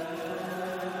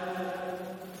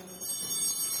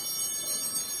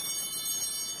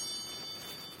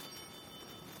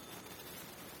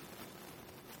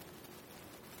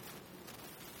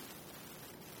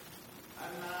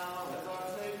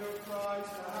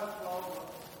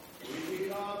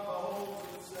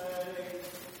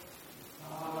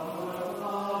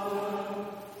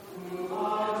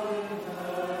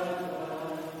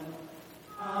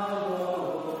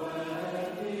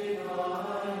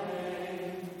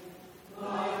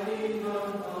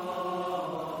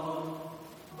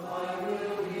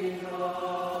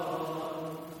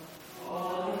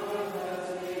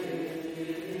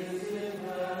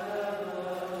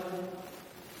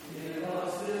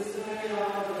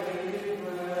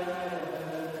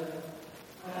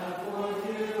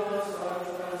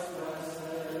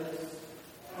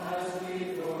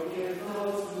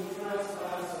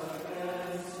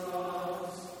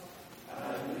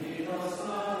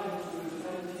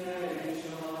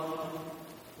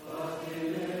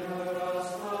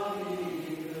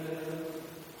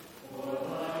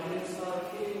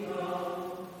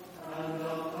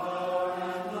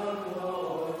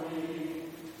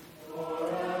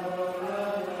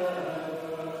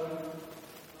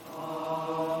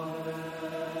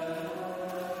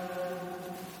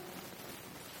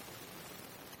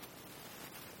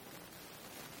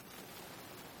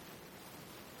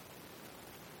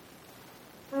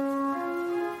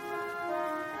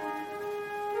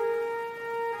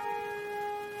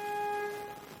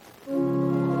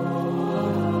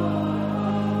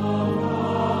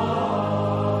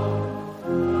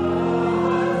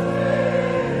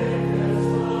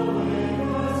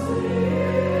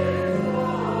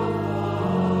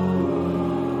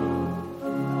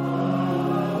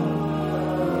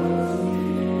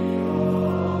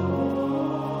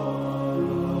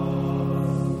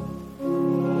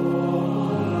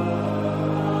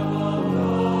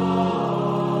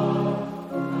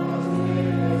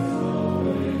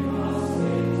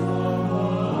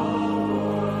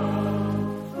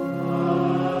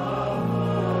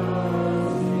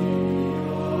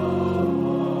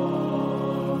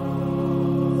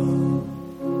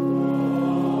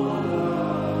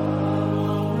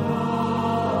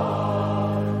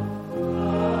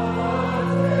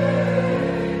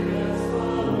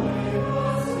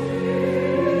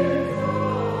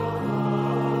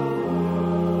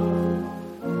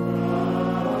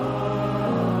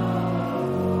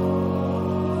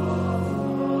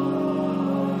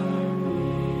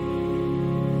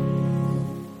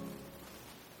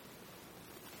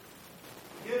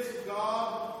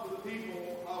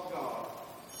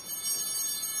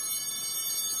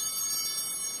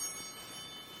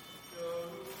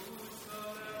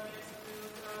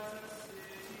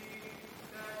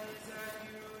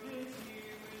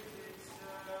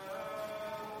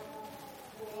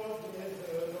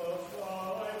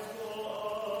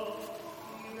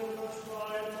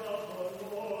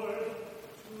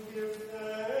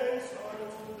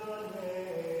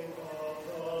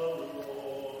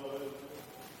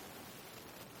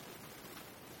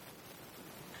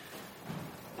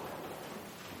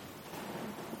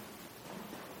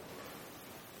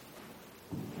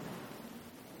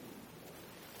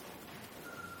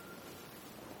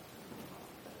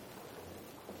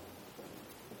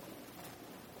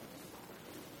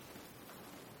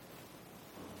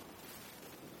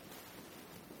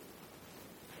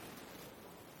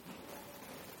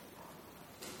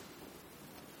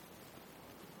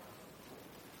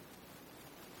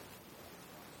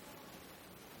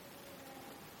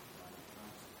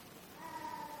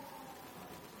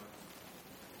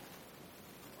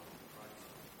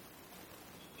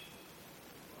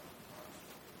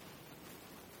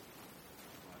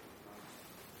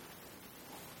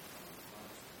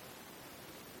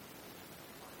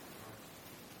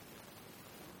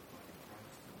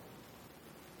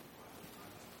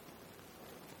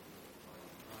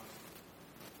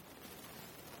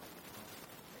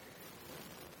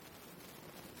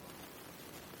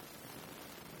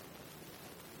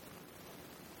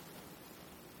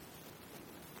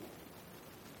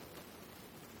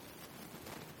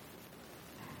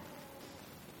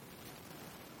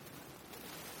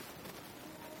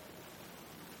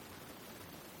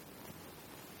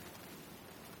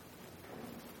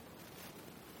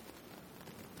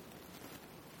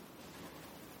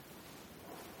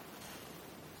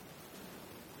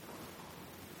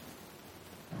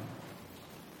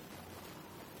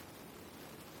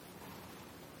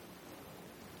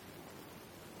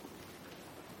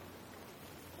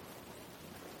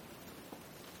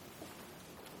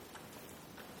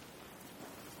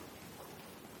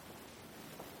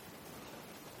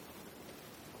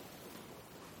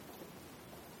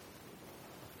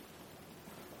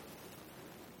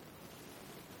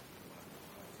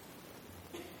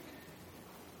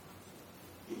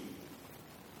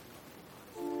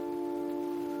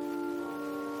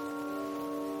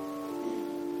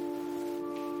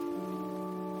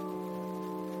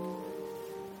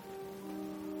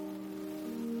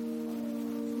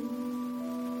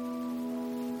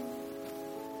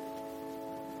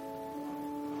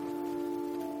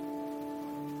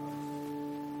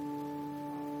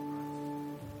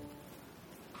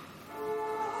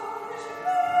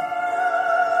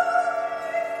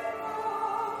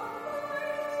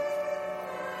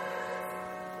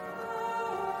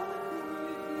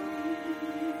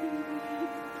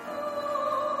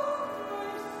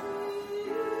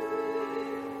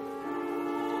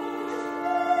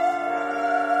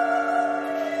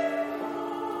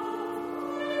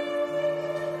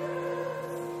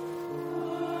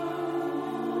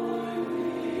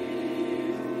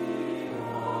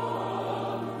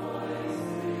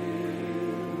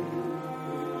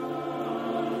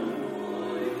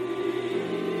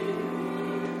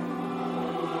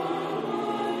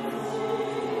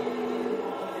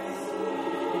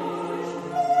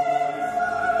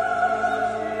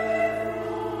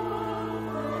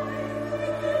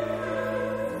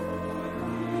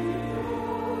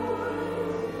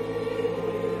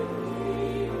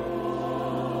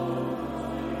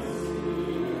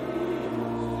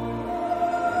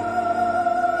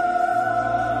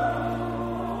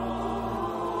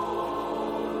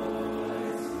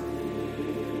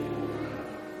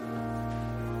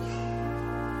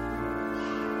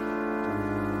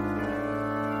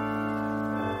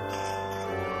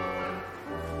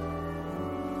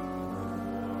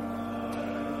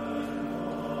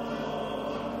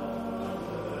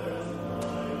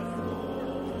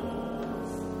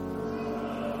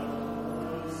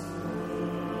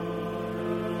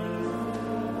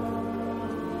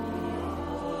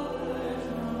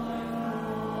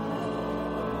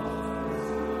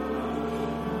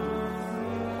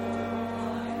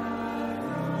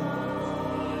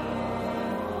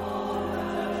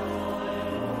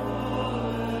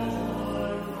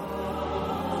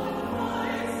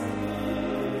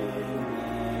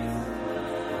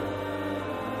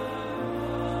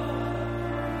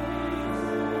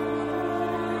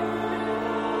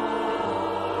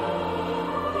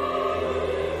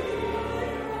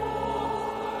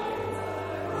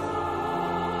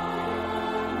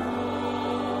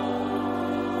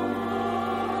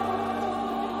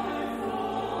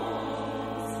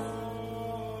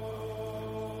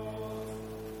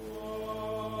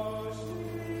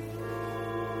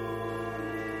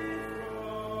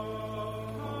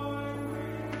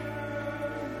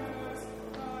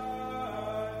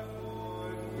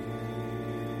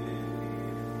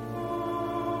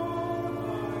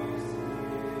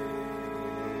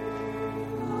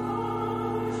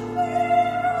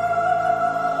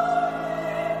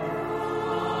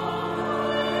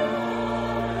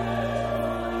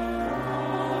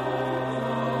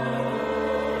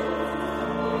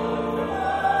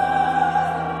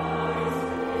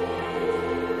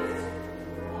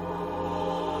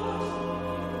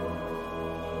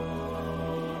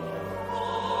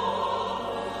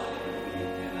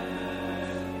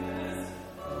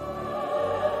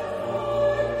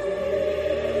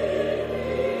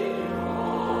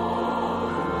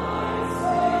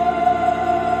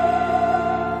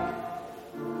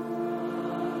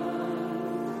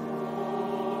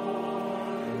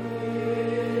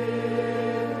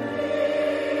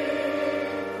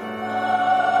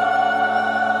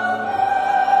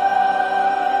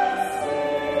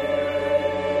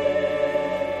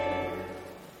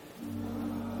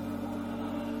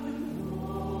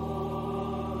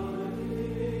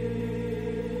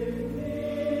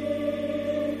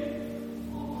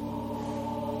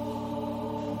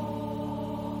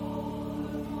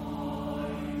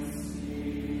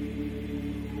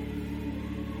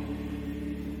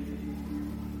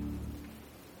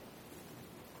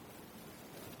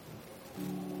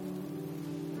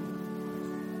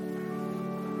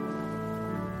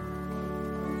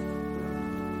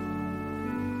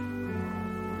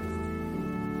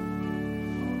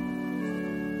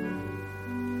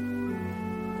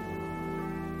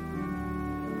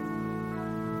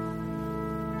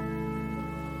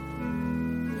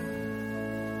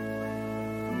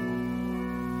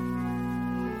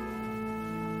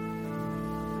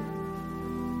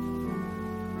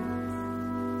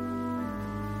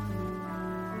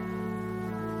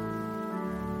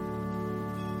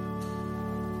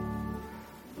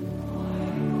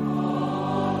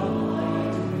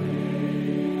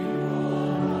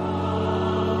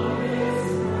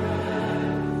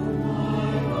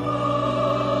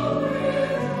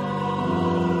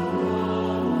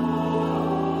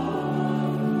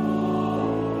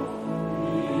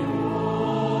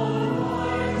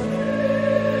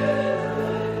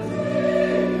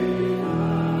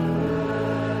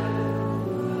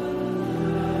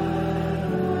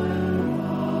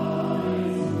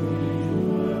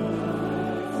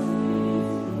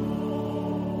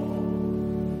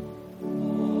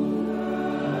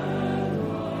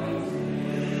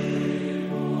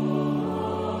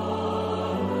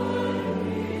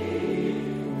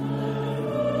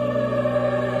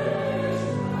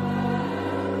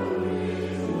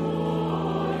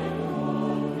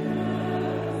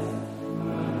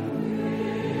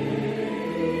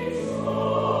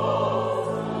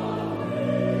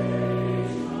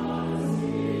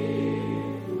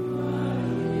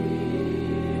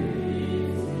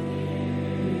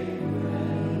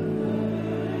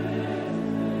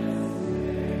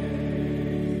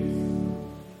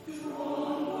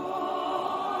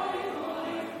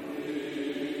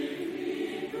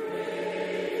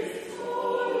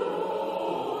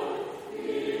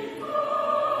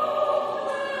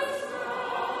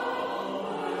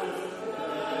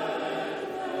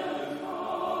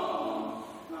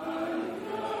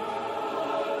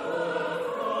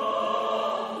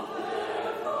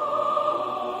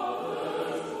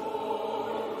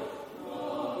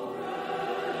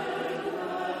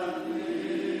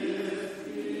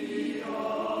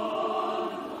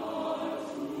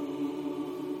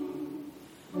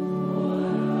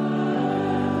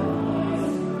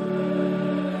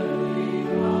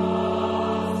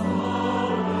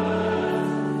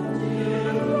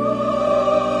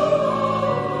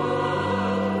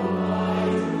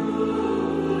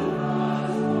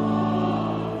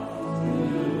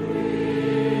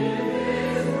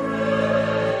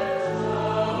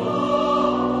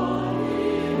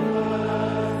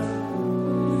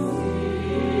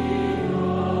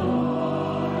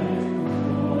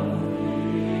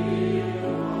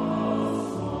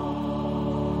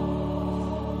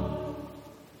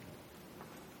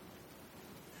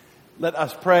 Let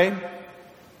us pray.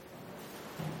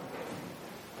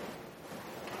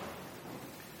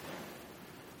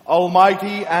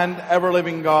 Almighty and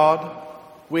ever-living God,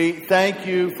 we thank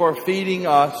you for feeding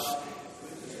us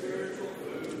with the spiritual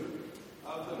food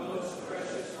of the most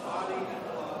precious body and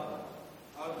blood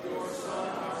of your Son,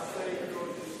 our Savior,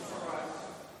 Jesus Christ,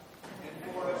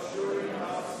 and for assuring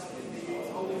us in these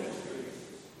holy mysteries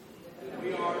that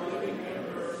we are living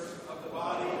members of the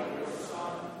body of your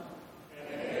Son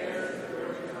and heirs of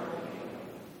your eternal kingdom.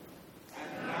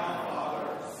 And now, Father,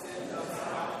 send us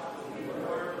out with your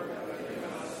word that you have given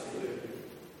us to do.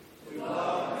 We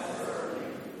love and serve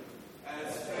you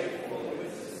as faithful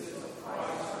witnesses of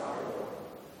Christ our Lord.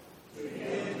 To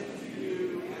him, to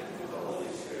you, and to the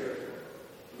Holy Spirit,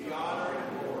 be honor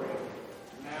and glory,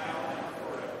 now and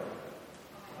forever.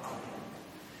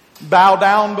 Amen. Bow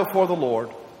down before the Lord.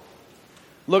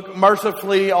 Look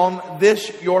mercifully on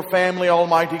this your family,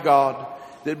 Almighty God,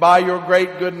 that by your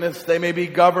great goodness they may be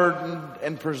governed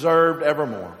and preserved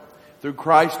evermore. Through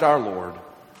Christ our Lord.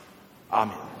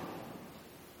 Amen.